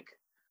really thick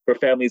for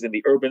families in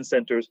the urban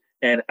centers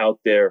and out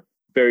there,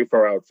 very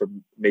far out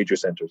from major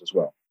centers as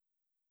well.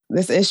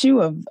 This issue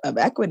of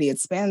equity, it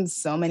spans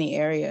so many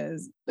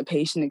areas. The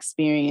patient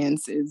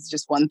experience is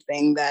just one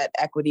thing that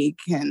equity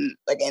can,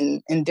 like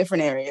in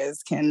different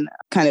areas, can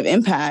kind of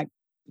impact.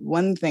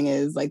 One thing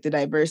is like the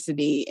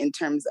diversity in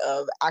terms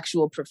of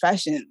actual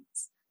professions,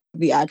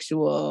 the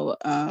actual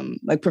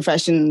like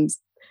professions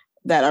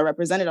that are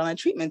represented on a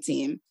treatment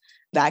team.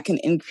 That can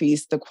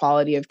increase the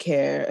quality of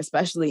care,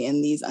 especially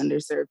in these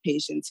underserved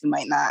patients who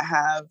might not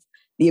have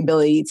the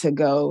ability to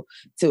go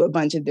to a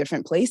bunch of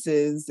different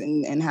places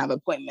and have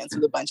appointments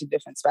with a bunch of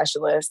different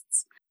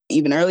specialists.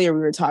 Even earlier, we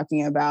were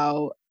talking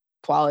about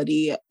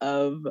quality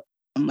of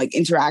like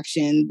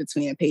interaction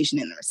between a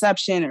patient and a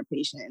reception or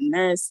patient and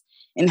nurse,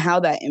 and how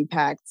that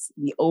impacts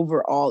the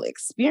overall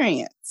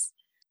experience.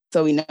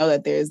 So we know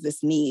that there's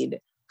this need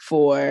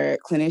for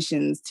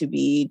clinicians to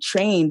be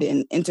trained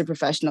in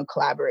interprofessional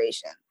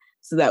collaboration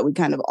so that we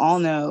kind of all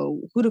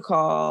know who to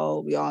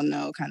call. We all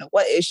know kind of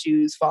what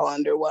issues fall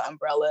under what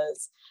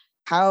umbrellas.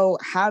 How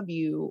have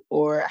you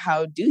or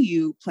how do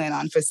you plan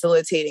on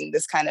facilitating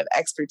this kind of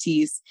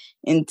expertise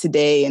in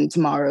today and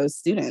tomorrow's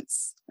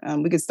students?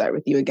 We could start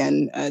with you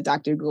again,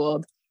 Dr.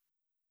 Gould.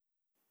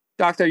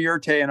 Dr.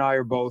 Ulrte and I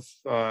are both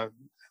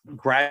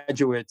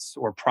graduates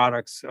or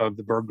products of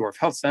the Bergdorf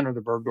Health Center.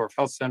 The Bergdorf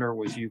Health Center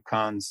was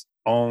UConn's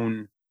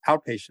own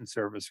outpatient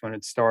service when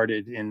it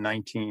started in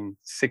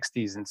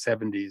 1960s and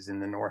 70s in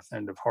the north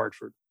end of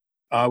Hartford.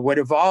 What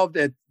evolved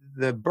at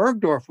the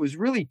Bergdorf was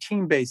really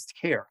team-based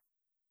care,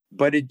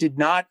 but it did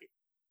not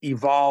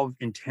evolve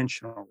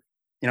intentionally.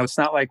 It's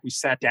not like we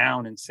sat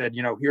down and said,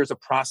 here's a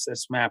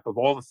process map of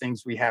all the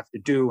things we have to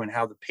do and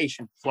how the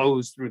patient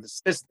flows through the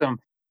system.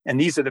 And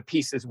these are the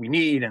pieces we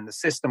need. And the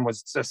system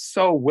was just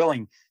so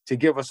willing to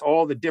give us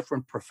all the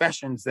different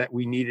professions that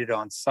we needed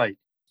on site.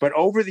 But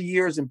over the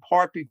years, in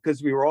part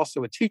because we were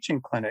also a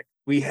teaching clinic,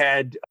 we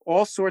had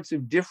all sorts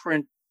of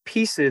different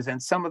pieces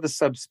and some of the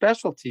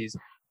subspecialties,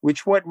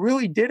 which what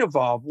really did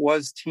evolve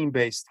was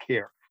team-based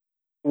care.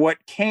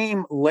 What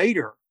came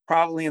later,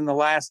 probably in the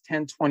last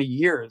 10, 20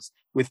 years,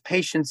 with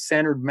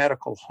patient-centered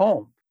medical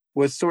home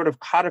was sort of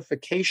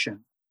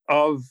codification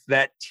of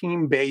that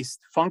team-based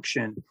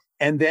function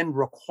and then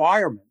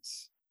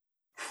requirements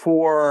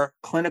for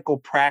clinical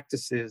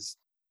practices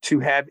to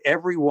have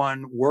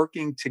everyone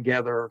working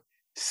together,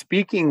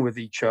 speaking with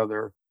each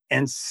other,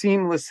 and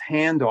seamless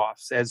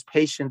handoffs as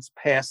patients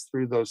pass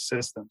through those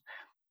systems.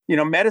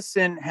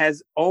 Medicine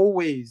has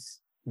always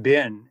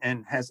been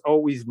and has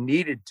always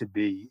needed to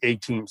be a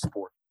team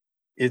sport.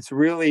 It's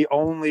really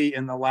only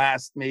in the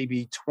last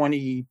maybe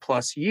 20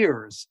 plus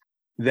years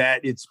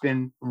that it's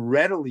been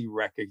readily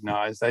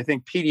recognized. I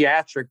think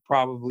pediatric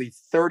probably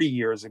 30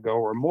 years ago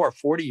or more,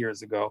 40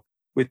 years ago,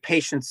 with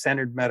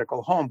patient-centered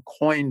medical home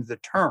coined the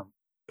term,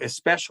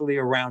 especially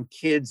around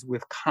kids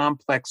with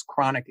complex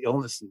chronic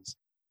illnesses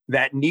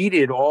that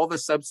needed all the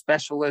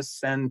subspecialists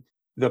and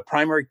the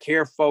primary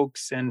care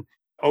folks and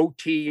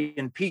OT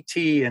and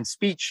PT and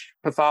speech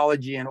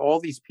pathology and all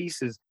these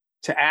pieces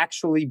to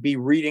actually be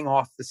reading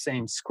off the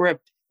same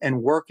script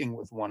and working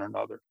with one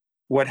another.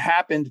 What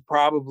happened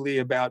probably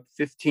about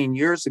 15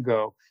 years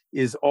ago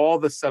is all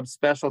the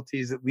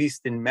subspecialties, at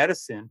least in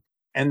medicine,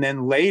 and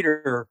then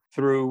later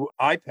through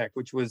IPEC,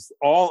 which was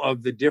all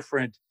of the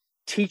different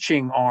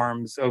teaching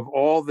arms of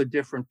all the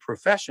different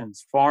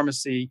professions,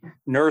 pharmacy,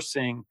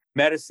 nursing,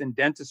 medicine,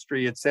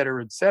 dentistry, et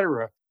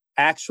cetera,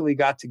 actually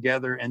got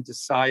together and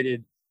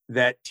decided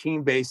that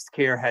team-based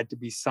care had to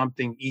be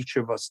something each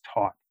of us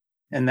taught.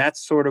 And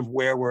that's sort of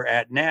where we're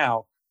at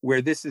now,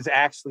 where this is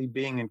actually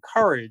being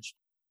encouraged,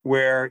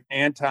 where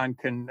Anton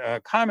can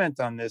comment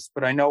on this.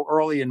 But I know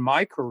early in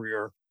my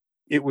career,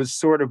 it was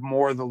sort of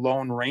more the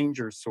Lone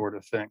Ranger sort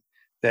of thing,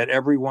 that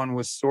everyone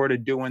was sort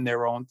of doing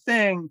their own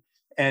thing.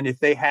 And if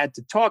they had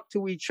to talk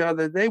to each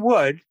other, they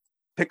would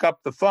pick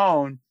up the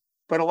phone.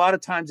 But a lot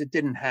of times it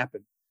didn't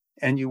happen.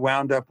 And you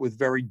wound up with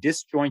very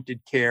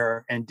disjointed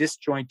care, and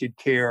disjointed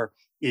care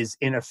is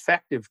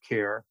ineffective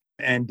care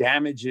and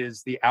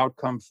damages the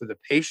outcome for the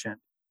patient.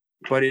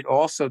 But it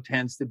also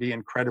tends to be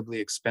incredibly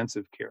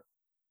expensive care.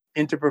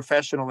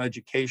 Interprofessional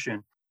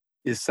education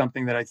is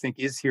something that I think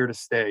is here to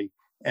stay.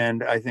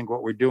 And I think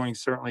what we're doing,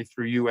 certainly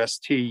through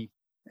UST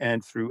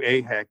and through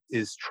AHEC,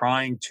 is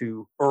trying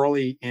to,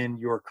 early in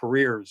your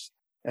careers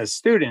as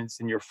students,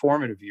 in your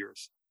formative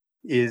years,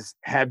 is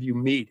have you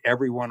meet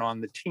everyone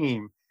on the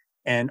team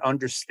and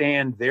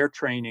understand their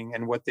training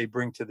and what they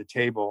bring to the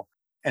table.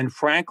 And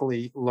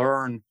frankly,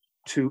 learn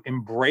to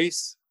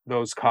embrace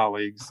those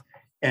colleagues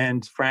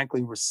and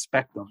frankly,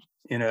 respect them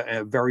in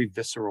a very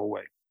visceral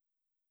way.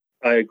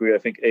 I agree. I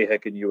think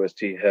AHEC and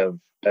UST have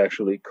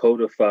actually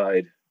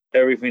codified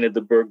everything that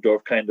the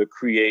Bergdorf kind of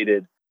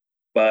created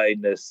by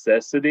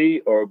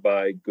necessity or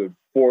by good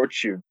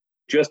fortune.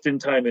 Just in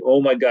time,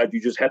 oh my God,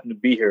 you just happen to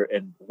be here.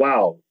 And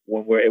wow,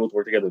 when we're able to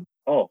work together,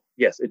 oh,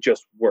 yes, it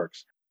just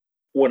works.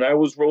 When I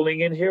was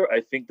rolling in here,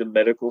 I think the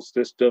medical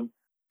system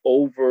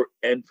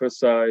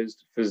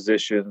overemphasized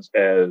physicians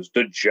as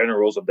the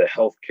generals of the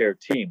healthcare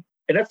team.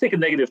 And that's taking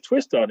a negative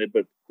twist on it,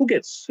 but who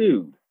gets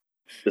sued?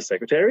 The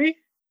secretary,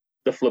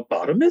 the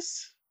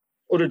phlebotomist,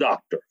 or the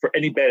doctor for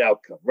any bad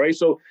outcome, right?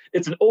 So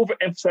it's an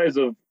overemphasis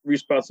of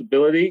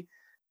responsibility,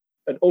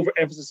 an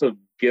overemphasis of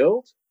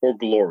guilt or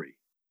glory.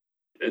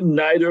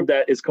 Neither of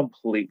that is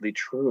completely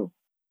true.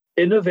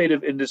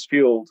 Innovative in this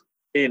field,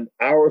 in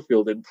our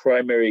field, in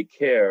primary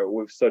care,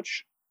 with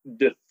such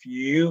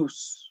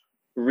diffuse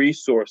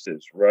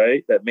resources,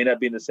 right, that may not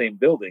be in the same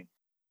building,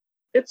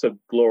 it's a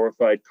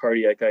glorified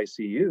cardiac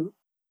ICU.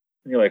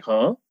 And you're like,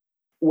 huh?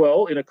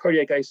 Well, in a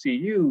cardiac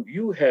ICU,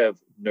 you have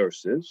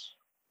nurses,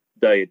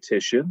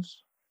 dietitians,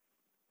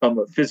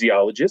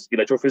 physiologists,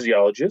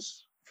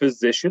 electrophysiologists,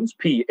 physicians,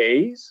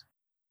 PAs,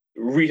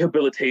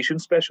 rehabilitation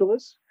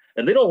specialists.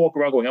 And they don't walk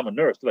around going, I'm a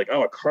nurse. They're like,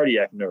 I'm a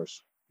cardiac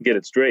nurse. Get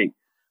it straight,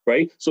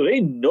 right? So they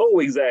know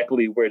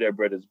exactly where their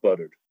bread is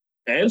buttered.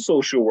 And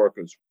social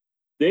workers,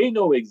 they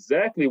know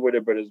exactly where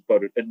their bread is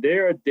buttered. And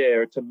they're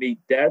there to meet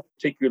that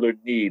particular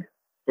need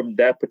from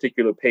that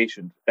particular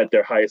patient at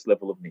their highest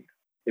level of need.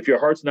 If your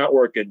heart's not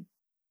working,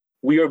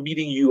 we are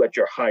meeting you at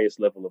your highest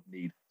level of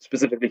need,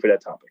 specifically for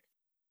that topic.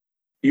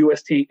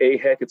 UST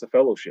AHEC, it's a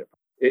fellowship.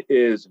 It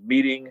is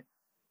meeting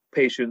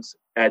patients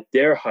at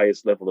their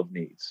highest level of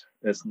needs.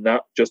 And it's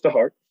not just the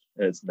heart,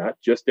 and it's not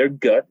just their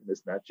gut, and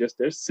it's not just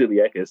their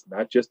celiac, it's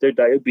not just their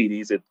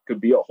diabetes. It could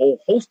be a whole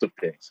host of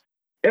things.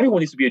 Everyone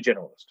needs to be a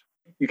generalist.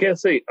 You can't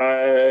say,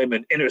 I'm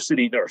an inner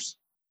city nurse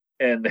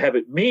and have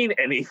it mean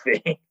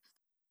anything.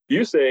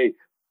 You say,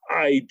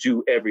 I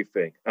do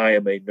everything. I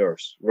am a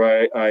nurse,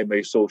 right? I'm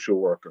a social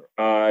worker.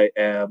 I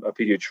am a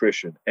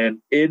pediatrician. And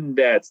in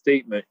that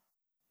statement,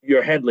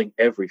 you're handling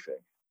everything,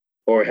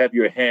 or have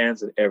your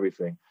hands in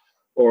everything,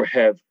 or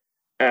have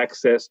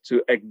access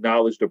to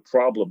acknowledge the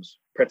problems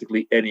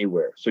practically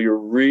anywhere. So you're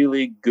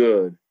really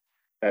good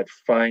at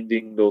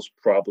finding those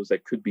problems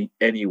that could be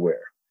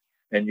anywhere.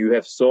 And you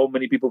have so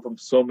many people from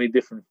so many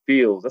different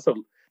fields.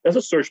 That's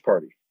a search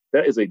party.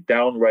 That is a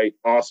downright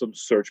awesome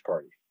search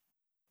party.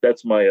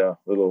 That's my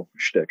little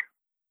shtick.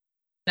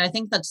 I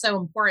think that's so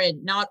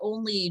important. Not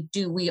only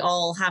do we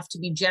all have to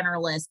be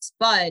generalists,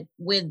 but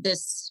with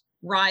this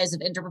rise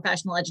of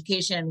interprofessional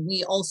education,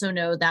 we also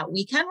know that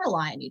we can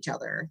rely on each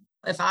other.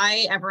 If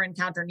I ever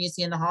encounter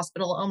Nisi in the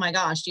hospital, oh my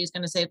gosh, she's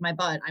going to save my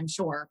butt, I'm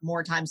sure,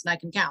 more times than I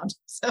can count.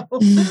 So,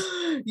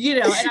 and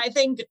I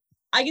think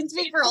I can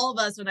speak for all of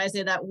us when I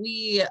say that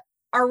we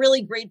are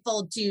really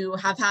grateful to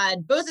have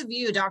had both of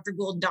you, Dr.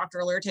 Gould and Dr.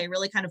 Olerte,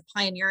 really kind of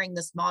pioneering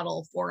this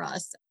model for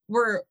us.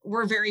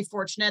 We're very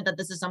fortunate that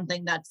this is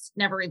something that's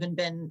never even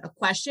been a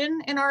question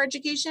in our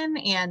education,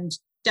 and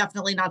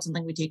definitely not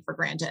something we take for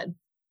granted.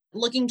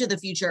 Looking to the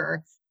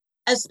future,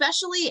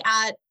 especially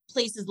at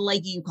places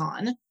like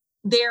UConn,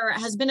 there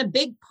has been a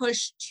big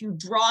push to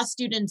draw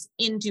students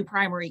into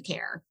primary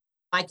care.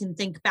 I can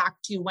think back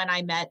to when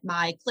I met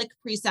my CLIC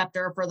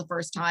preceptor for the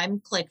first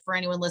time. CLIC, for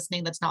anyone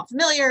listening that's not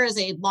familiar, is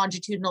a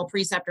longitudinal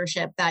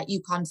preceptorship that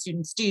UConn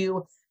students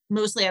do,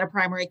 mostly at a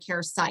primary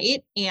care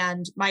site.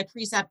 And my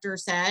preceptor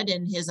said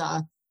in his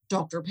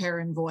Dr.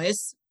 Perrin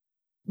voice,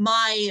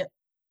 my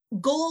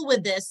goal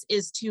with this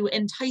is to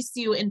entice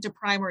you into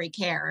primary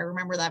care. I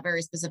remember that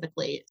very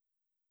specifically.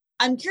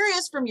 I'm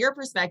curious from your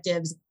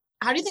perspectives,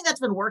 how do you think that's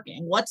been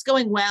working? What's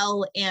going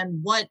well, and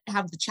what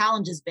have the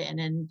challenges been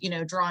in,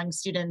 drawing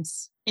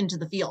students into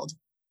the field?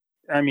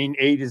 I mean,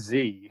 A to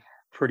Z,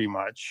 pretty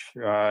much.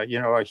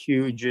 A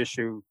huge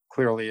issue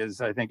clearly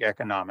is, I think,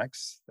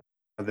 economics.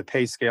 The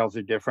pay scales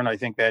are different. I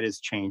think that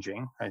is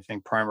changing. I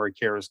think primary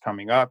care is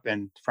coming up,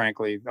 and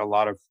frankly, a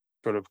lot of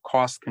sort of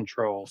cost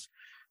controls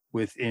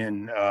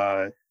within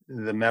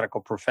the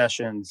medical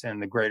professions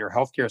and the greater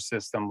healthcare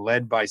system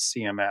led by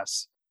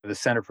CMS, the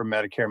Center for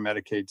Medicare and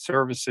Medicaid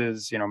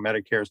Services.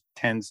 Medicare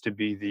tends to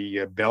be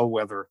the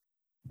bellwether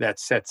that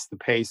sets the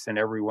pace, and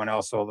everyone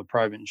else, all the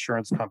private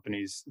insurance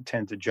companies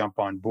tend to jump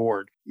on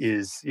board,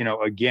 is,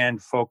 again,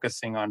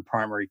 focusing on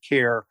primary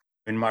care.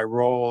 In my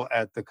role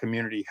at the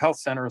Community Health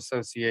Center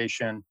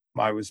Association,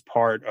 I was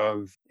part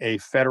of a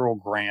federal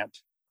grant,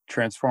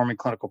 Transforming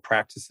Clinical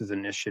Practices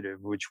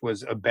Initiative, which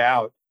was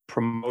about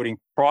promoting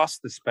across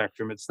the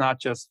spectrum. It's not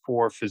just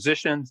for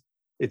physicians.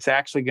 It's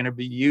actually going to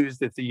be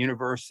used at the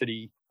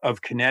University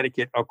of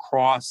Connecticut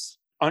across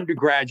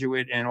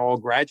undergraduate and all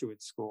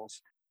graduate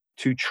schools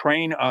to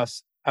train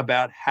us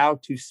about how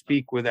to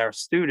speak with our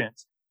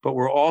students. But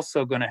we're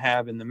also going to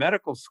have in the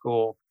medical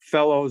school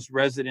fellows,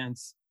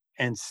 residents,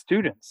 and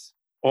students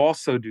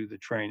also do the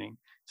training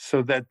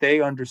so that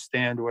they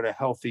understand what a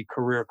healthy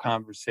career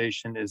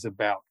conversation is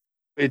about.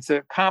 It's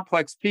a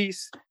complex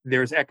piece.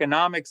 There's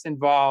economics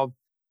involved.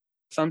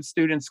 Some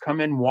students come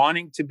in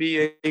wanting to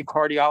be a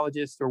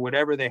cardiologist or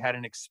whatever. They had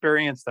an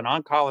experience, an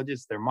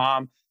oncologist, their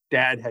mom,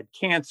 dad had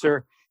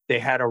cancer. They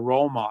had a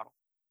role model.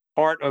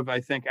 Part of,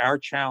 I think, our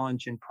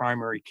challenge in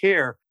primary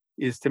care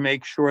is to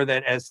make sure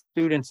that as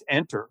students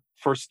enter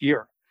first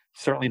year,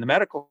 certainly in the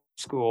medical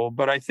school,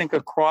 but I think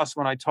across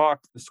when I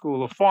talk to the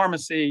School of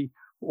Pharmacy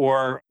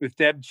or with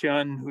Deb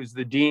Chun, who's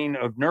the Dean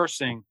of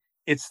Nursing,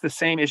 it's the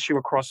same issue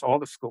across all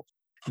the schools,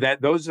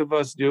 that those of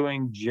us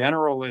doing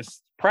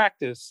generalist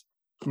practice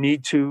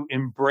need to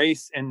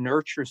embrace and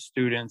nurture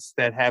students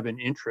that have an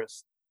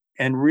interest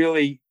and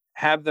really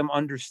have them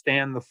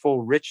understand the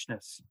full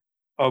richness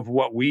of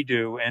what we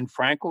do. And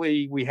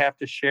frankly, we have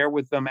to share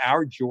with them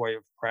our joy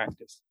of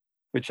practice,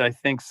 which I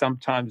think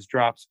sometimes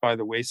drops by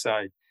the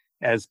wayside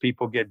as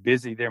people get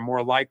busy. They're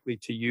more likely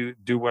to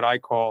do what I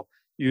call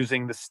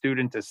using the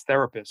student as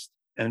therapist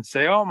and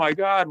say, oh my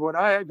God, what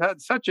I've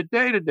had such a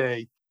day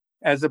today,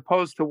 as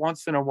opposed to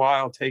once in a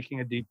while taking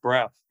a deep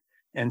breath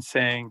and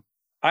saying,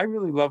 I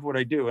really love what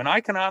I do. And I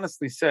can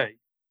honestly say,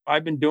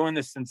 I've been doing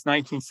this since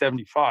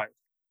 1975,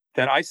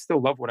 that I still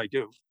love what I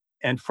do.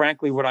 And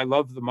frankly, what I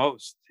love the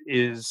most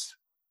is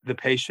the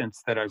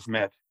patients that I've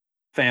met,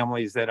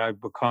 families that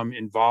I've become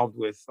involved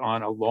with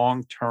on a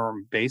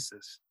long-term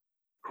basis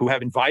who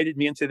have invited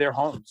me into their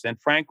homes. And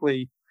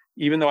frankly,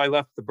 even though I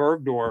left the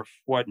Bergdorf,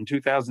 in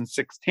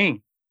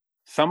 2016,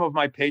 some of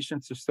my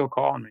patients are still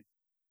calling me.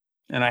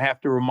 And I have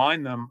to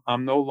remind them,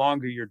 I'm no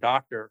longer your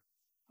doctor.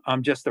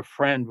 I'm just a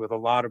friend with a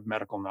lot of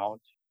medical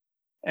knowledge.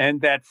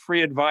 And that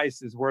free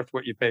advice is worth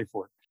what you pay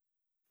for it.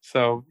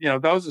 So,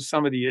 those are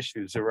some of the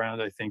issues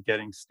around, I think,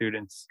 getting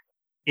students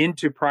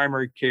into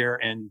primary care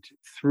and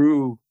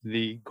through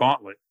the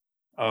gauntlet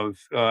of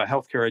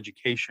healthcare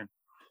education,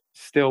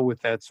 still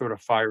with that sort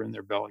of fire in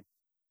their belly.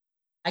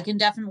 I can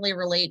definitely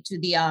relate to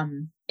the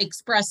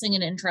expressing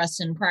an interest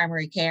in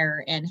primary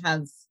care and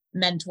have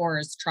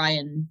mentors try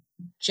and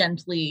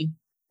gently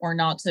or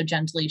not so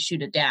gently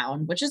shoot it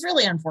down, which is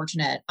really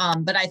unfortunate.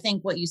 But I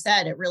think what you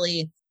said, it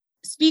really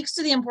speaks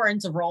to the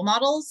importance of role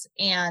models.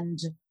 And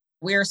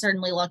we're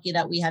certainly lucky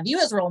that we have you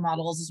as role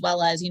models, as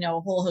well as, a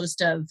whole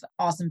host of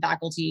awesome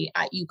faculty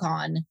at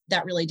UConn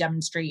that really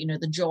demonstrate,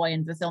 the joy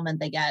and fulfillment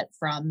they get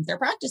from their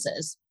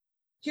practices.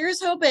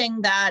 Here's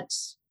hoping that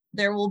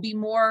there will be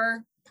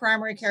more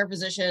primary care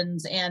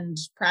physicians and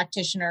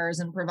practitioners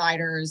and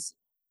providers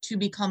to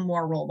become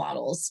more role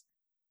models.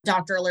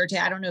 Dr. Alerte,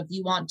 I don't know if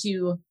you want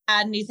to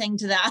add anything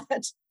to that.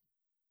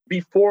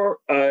 Before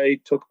I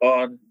took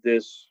on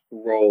this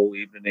role,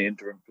 even in the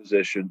interim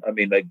position,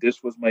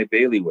 this was my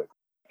bailiwick.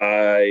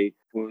 I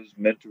was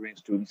mentoring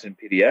students in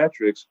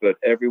pediatrics, but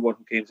everyone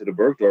who came to the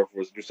Bergdorf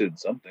was interested in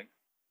something,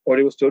 or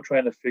they were still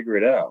trying to figure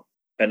it out.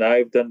 And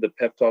I've done the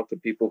pep talk to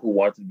people who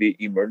wanted to be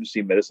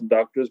emergency medicine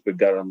doctors, but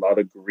got a lot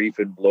of grief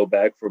and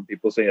blowback from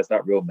people saying it's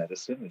not real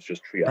medicine, it's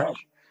just triage.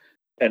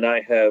 And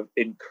I have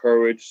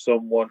encouraged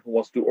someone who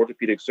wants to do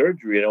orthopedic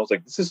surgery. And I was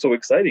like, this is so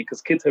exciting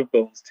because kids have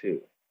bones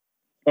too.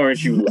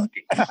 Aren't you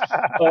lucky?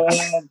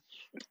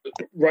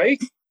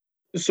 Right?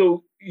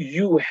 So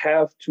you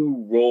have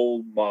to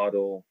role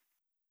model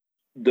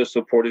the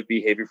supportive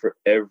behavior for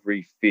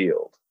every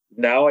field.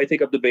 Now I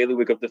take up the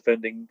bailiwick of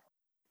defending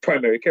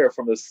primary care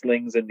from the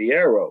slings and the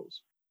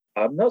arrows.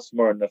 I'm not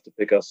smart enough to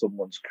pick out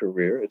someone's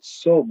career.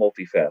 It's so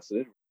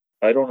multifaceted.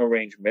 I don't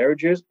arrange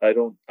marriages.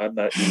 I'm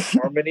not in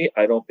harmony.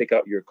 I don't pick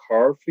out your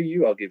car for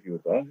you. I'll give you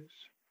advice.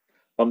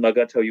 I'm not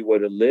going to tell you where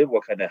to live,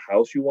 what kind of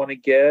house you want to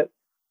get,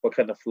 what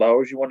kind of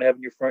flowers you want to have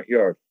in your front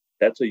yard.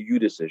 That's a you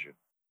decision.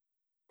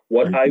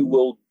 What I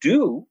will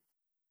do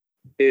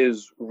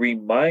is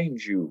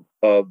remind you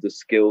of the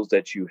skills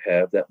that you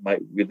have that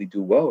might really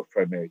do well with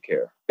primary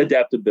care.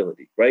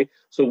 Adaptability, right?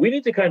 So we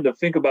need to kind of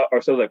think about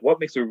ourselves like what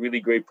makes a really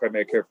great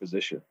primary care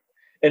physician?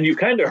 And you've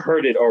kind of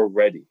heard it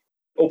already.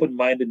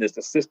 Open-mindedness,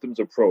 the systems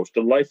approach,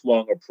 the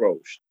lifelong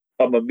approach.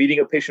 I'm meeting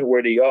a patient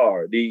where they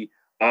are.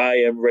 I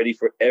am ready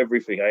for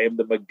everything. I am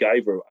the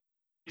MacGyver.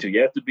 So you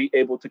have to be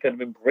able to kind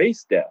of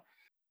embrace that.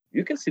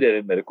 You can see that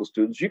in medical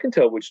students. You can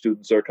tell which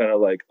students are kind of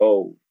like,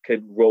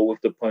 can roll with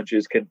the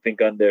punches, can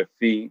think on their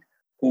feet,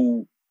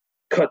 who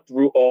cut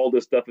through all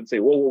this stuff and say,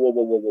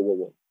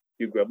 whoa.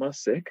 Your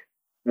grandma's sick?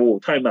 Whoa,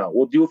 time out.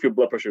 We'll deal with your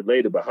blood pressure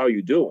later, but how are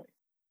you doing?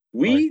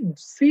 We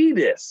see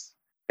this.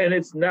 And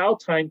it's now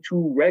time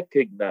to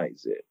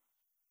recognize it,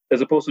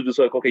 as opposed to just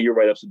like, okay, you're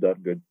right, up, so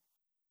done, good.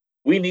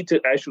 We need to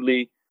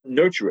actually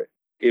nurture it.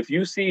 If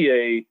you see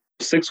a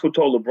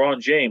 6-foot-tall LeBron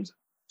James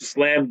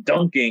slam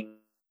dunking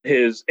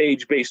his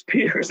age-based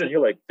peers, and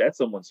you're like, that's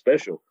someone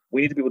special.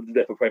 We need to be able to do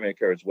that for primary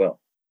care as well.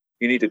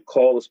 You need to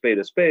call a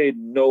spade,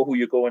 know who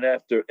you're going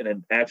after, and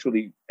then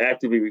actually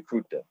actively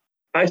recruit them.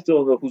 I still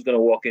don't know who's going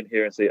to walk in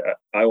here and say,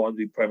 I want to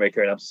be primary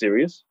care and I'm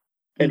serious,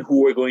 and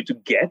who we're going to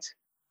get,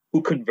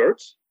 who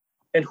converts,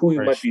 and who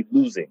you might be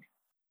losing.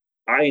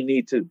 I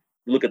need to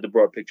look at the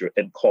broad picture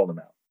and call them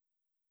out.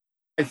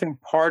 I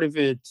think part of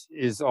it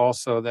is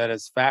also that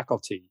as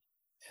faculty,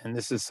 and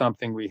this is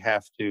something we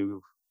have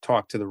to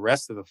talk to the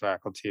rest of the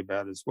faculty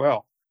about as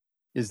well,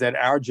 is that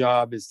our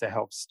job is to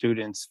help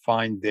students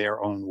find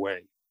their own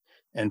way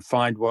and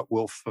find what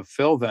will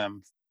fulfill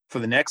them for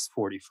the next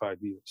 45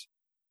 years.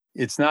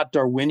 It's not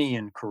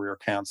Darwinian career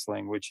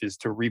counseling, which is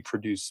to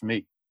reproduce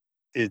me.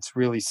 It's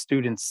really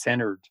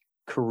student-centered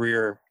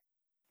career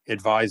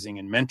advising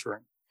and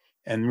mentoring.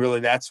 And really,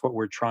 that's what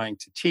we're trying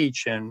to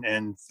teach.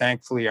 And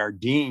thankfully, our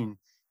dean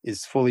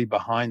is fully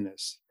behind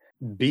this,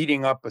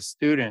 beating up a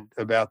student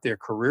about their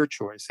career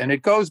choice. And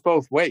it goes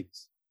both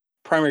ways.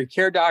 Primary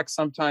care docs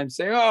sometimes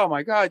say, oh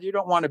my God, you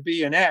don't want to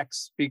be an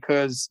X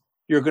because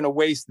you're going to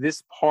waste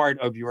this part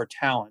of your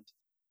talent.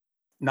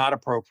 Not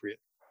appropriate.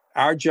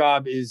 Our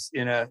job is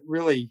in a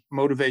really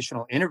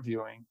motivational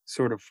interviewing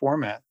sort of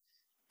format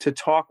to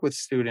talk with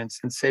students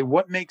and say,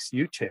 what makes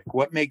you tick?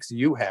 What makes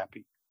you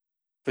happy?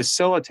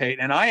 Facilitate.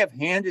 And I have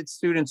handed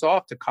students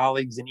off to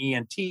colleagues in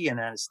ENT and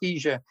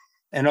anesthesia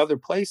and other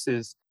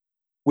places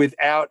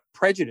without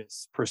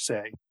prejudice per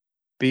se,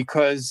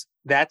 because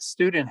that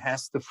student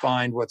has to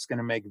find what's going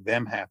to make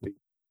them happy,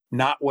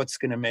 not what's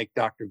going to make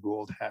Dr.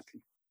 Gould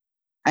happy.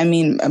 I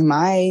mean,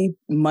 my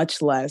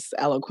much less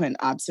eloquent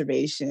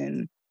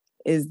observation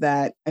is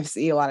that I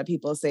see a lot of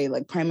people say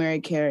like primary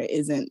care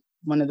isn't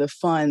one of the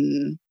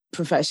fun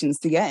professions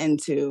to get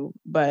into,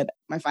 but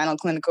my final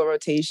clinical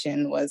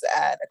rotation was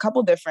at a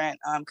couple different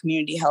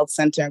community health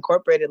center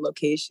incorporated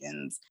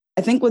locations.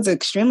 I think what's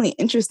extremely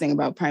interesting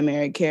about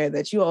primary care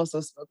that you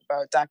also spoke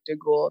about, Dr.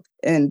 Gould,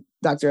 and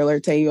Dr.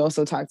 Alerte, you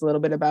also talked a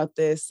little bit about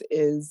this,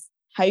 is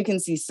how you can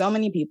see so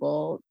many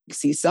people,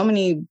 see so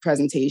many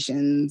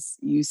presentations,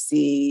 you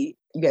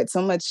get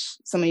so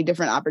many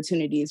different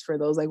opportunities for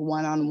those like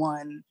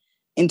one-on-one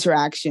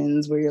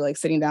interactions where you're like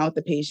sitting down with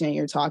the patient,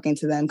 you're talking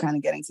to them, kind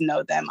of getting to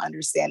know them,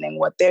 understanding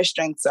what their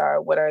strengths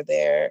are, what are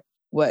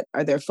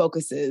their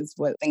focuses,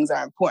 what things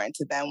are important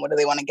to them, what do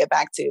they want to get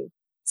back to.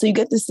 So you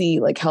get to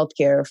see like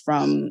healthcare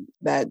from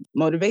that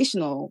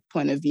motivational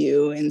point of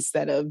view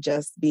instead of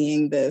just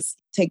being this,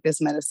 take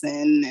this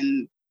medicine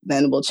and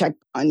then we'll check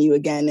on you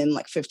again in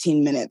like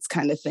 15 minutes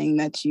kind of thing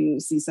that you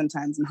see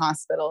sometimes in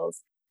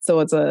hospitals. So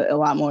it's a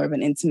lot more of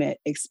an intimate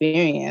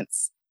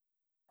experience.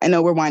 I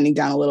know we're winding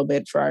down a little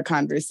bit for our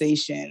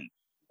conversation.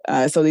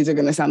 So these are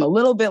going to sound a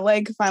little bit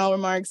like final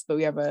remarks, but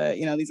we have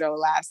these are the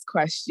last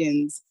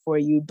questions for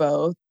you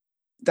both.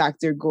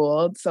 Dr.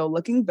 Gould, so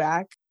looking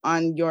back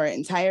on your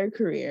entire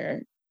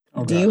career,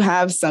 do you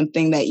have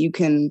something that you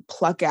can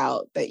pluck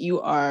out that you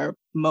are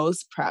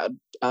most proud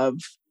of?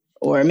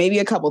 Or maybe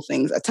a couple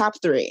things, a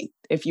top 3,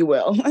 if you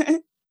will.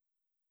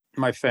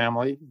 My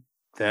family,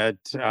 that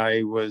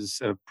I was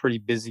a pretty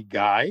busy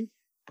guy,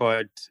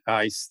 but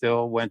I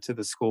still went to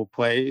the school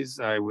plays.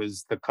 I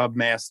was the Cub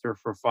master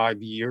for 5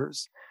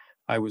 years.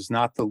 I was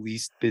not the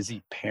least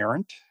busy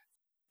parent.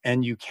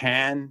 And you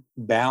can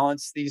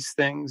balance these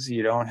things.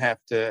 You don't have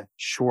to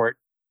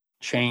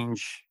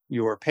shortchange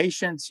your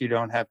patients. You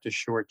don't have to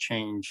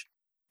shortchange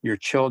your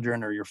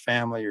children or your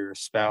family or your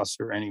spouse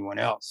or anyone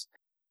else.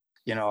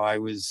 I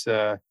was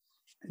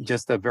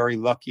just a very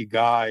lucky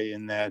guy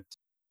in that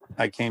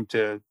I came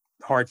to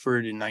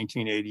Hartford in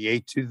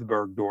 1988 to the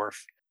Bergdorf.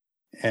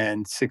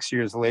 And 6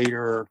 years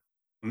later,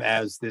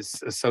 as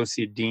this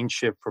associate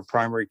deanship for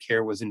primary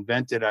care was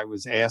invented, I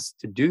was asked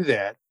to do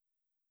that,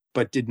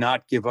 but did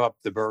not give up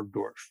the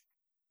Bergdorf.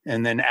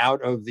 And then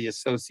out of the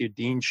associate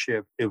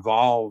deanship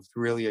evolved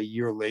really a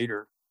year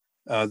later,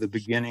 the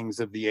beginnings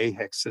of the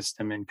AHEC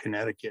system in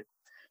Connecticut.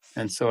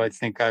 And so I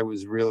think I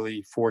was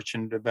really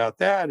fortunate about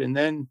that. And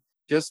then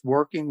just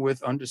working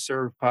with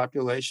underserved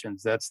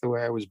populations. That's the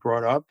way I was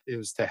brought up. It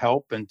was to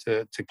help and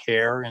to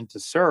care and to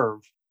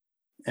serve.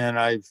 And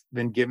I've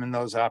been given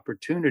those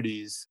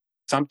opportunities,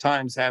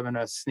 sometimes having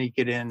to sneak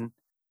it in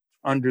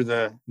under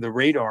the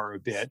radar a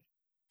bit.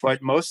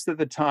 But most of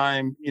the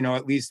time,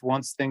 at least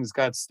once things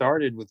got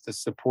started with the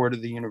support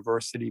of the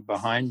university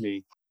behind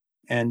me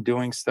and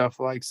doing stuff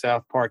like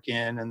South Park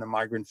Inn and the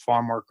migrant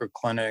farm worker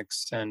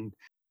clinics and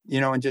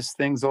just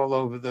things all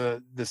over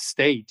the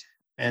state.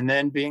 And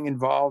then being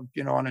involved,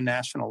 on a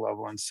national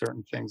level in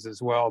certain things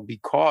as well,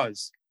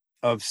 because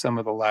of some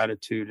of the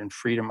latitude and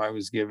freedom I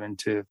was given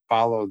to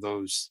follow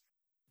those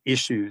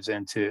issues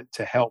and to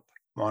help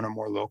on a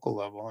more local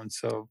level. And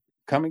so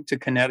coming to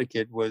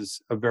Connecticut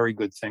was a very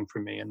good thing for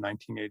me in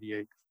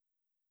 1988.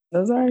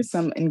 Those are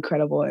some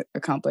incredible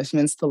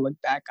accomplishments to look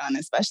back on,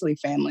 especially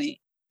family,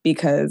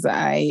 because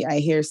I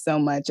hear so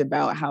much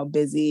about how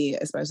busy,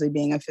 especially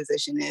being a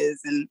physician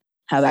is, and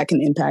how that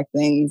can impact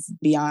things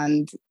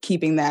beyond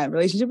keeping that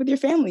relationship with your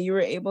family. You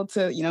were able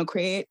to,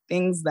 create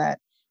things that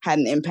had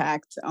an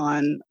impact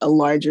on a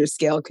larger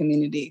scale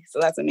community. So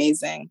that's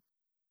amazing.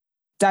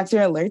 Dr.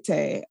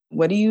 Alerte,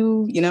 what are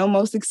you,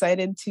 most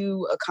excited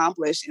to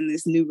accomplish in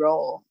this new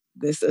role,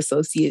 this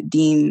associate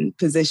dean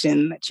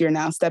position that you're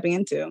now stepping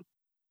into?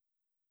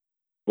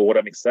 But what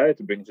I'm excited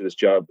to bring to this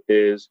job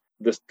is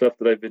the stuff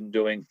that I've been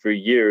doing for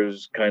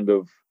years, kind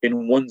of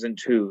in ones and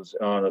twos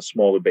on a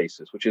smaller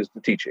basis, which is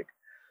the teaching.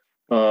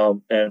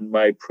 And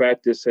my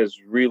practice has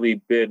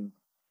really been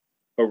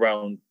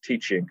around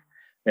teaching.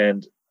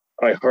 And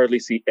I hardly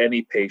see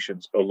any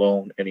patients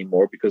alone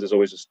anymore because there's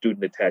always a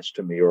student attached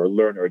to me or a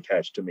learner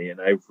attached to me.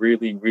 And I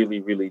really, really,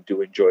 really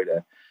do enjoy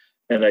that.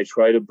 And I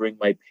try to bring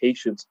my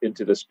patients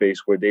into the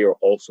space where they are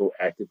also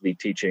actively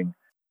teaching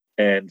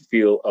and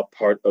feel a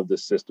part of the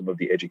system of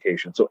the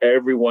education. So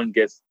everyone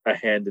gets a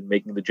hand in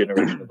making the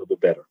generation a little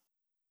bit better.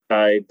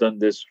 I've done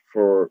this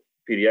for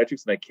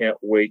pediatrics, and I can't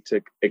wait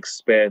to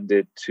expand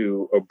it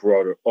to a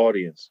broader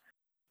audience.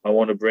 I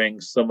want to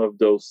bring some of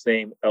those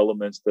same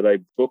elements that I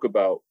spoke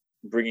about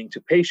bringing to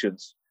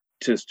patients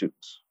to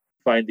students,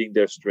 finding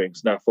their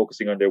strengths, not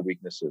focusing on their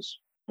weaknesses,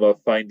 but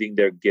finding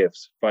their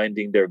gifts,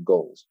 finding their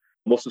goals.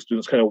 Most of the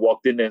students kind of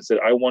walked in there and said,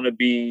 I want to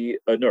be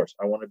a nurse.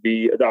 I want to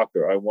be a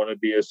doctor. I want to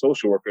be a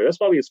social worker. That's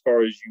probably as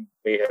far as you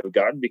may have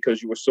gotten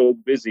because you were so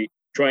busy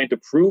trying to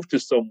prove to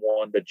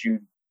someone that you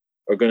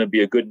are going to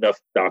be a good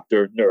enough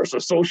doctor, nurse, or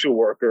social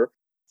worker,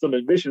 some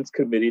admissions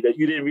committee that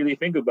you didn't really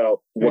think about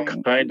what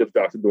kind of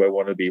doctor do I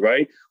want to be,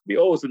 right?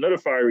 It's another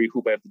fiery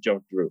hoop I have to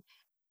jump through.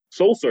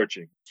 Soul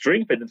searching,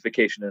 strength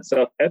identification, and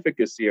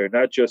self-efficacy are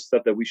not just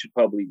stuff that we should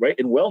probably, right?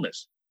 And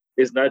wellness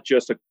is not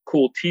just a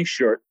cool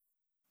t-shirt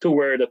to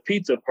wear at a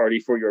pizza party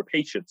for your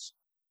patients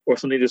or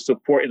something to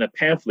support in a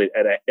pamphlet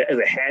as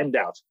a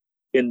handout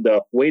in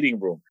the waiting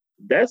room.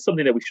 That's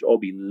something that we should all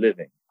be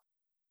living.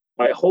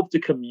 I hope to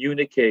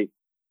communicate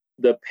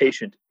the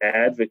patient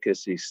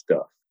advocacy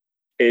stuff,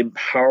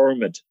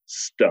 empowerment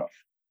stuff,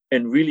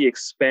 and really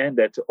expand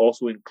that to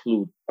also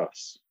include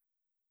us.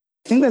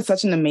 I think that's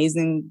such an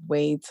amazing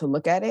way to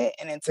look at it.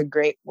 And it's a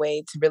great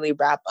way to really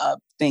wrap up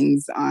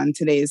things on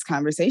today's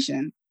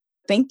conversation.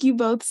 Thank you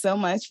both so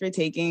much for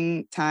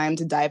taking time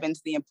to dive into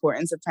the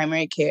importance of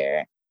primary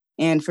care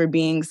and for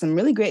being some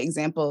really great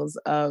examples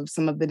of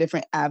some of the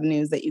different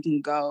avenues that you can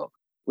go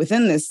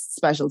within this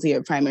specialty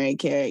of primary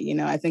care.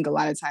 I think a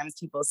lot of times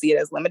people see it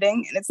as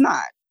limiting, and it's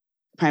not.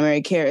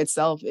 Primary care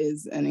itself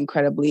is an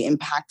incredibly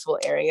impactful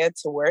area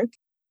to work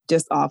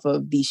just off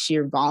of the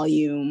sheer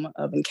volume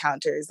of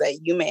encounters that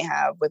you may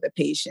have with a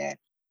patient,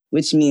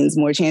 which means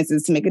more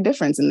chances to make a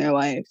difference in their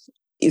life,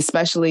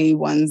 especially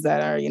ones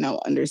that are,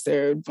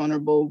 underserved,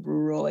 vulnerable,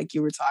 rural, like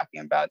you were talking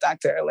about,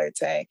 Dr.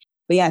 Alerte.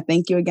 But yeah,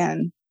 thank you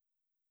again.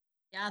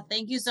 Yeah,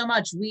 thank you so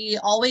much. We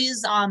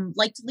always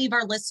like to leave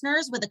our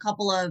listeners with a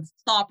couple of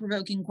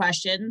thought-provoking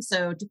questions.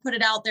 So to put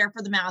it out there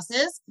for the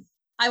masses,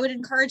 I would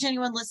encourage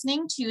anyone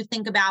listening to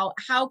think about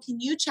how can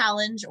you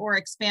challenge or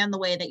expand the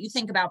way that you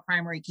think about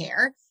primary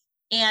care?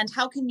 And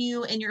how can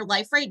you, in your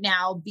life right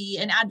now, be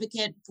an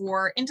advocate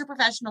for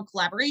interprofessional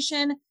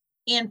collaboration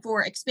and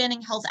for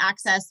expanding health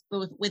access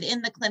both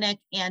within the clinic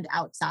and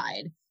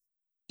outside?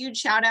 Huge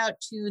shout out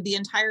to the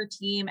entire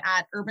team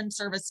at Urban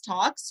Service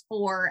Talks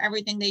for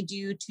everything they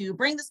do to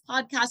bring this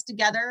podcast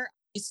together,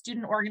 a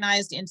student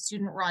organized and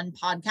student run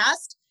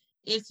podcast.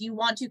 If you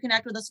want to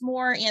connect with us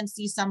more and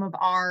see some of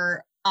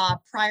our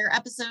prior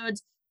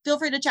episodes, feel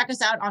free to check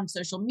us out on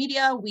social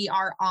media. We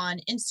are on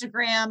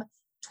Instagram,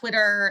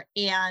 Twitter,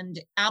 and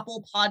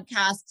Apple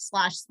Podcasts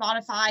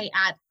 /Spotify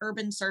at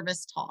Urban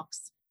Service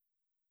Talks.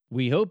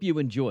 We hope you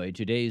enjoyed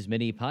today's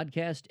mini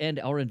podcast and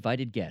our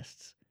invited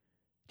guests.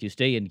 To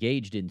stay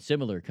engaged in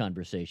similar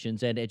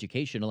conversations and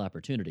educational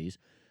opportunities,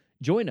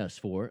 join us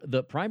for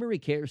the Primary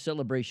Care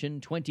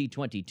Celebration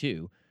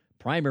 2022,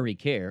 Primary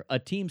Care, a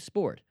Team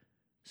Sport,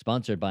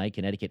 sponsored by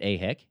Connecticut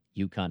AHEC,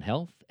 UConn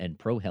Health, and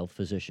ProHealth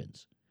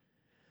Physicians.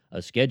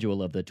 A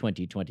schedule of the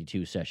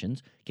 2022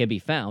 sessions can be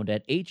found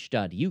at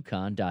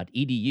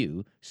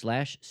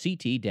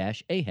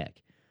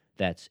h.uconn.edu/CT-AHEC.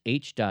 That's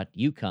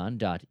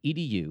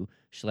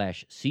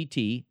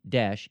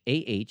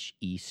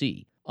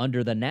h.uconn.edu/CT-AHEC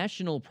under the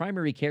National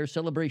Primary Care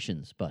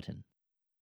Celebrations button.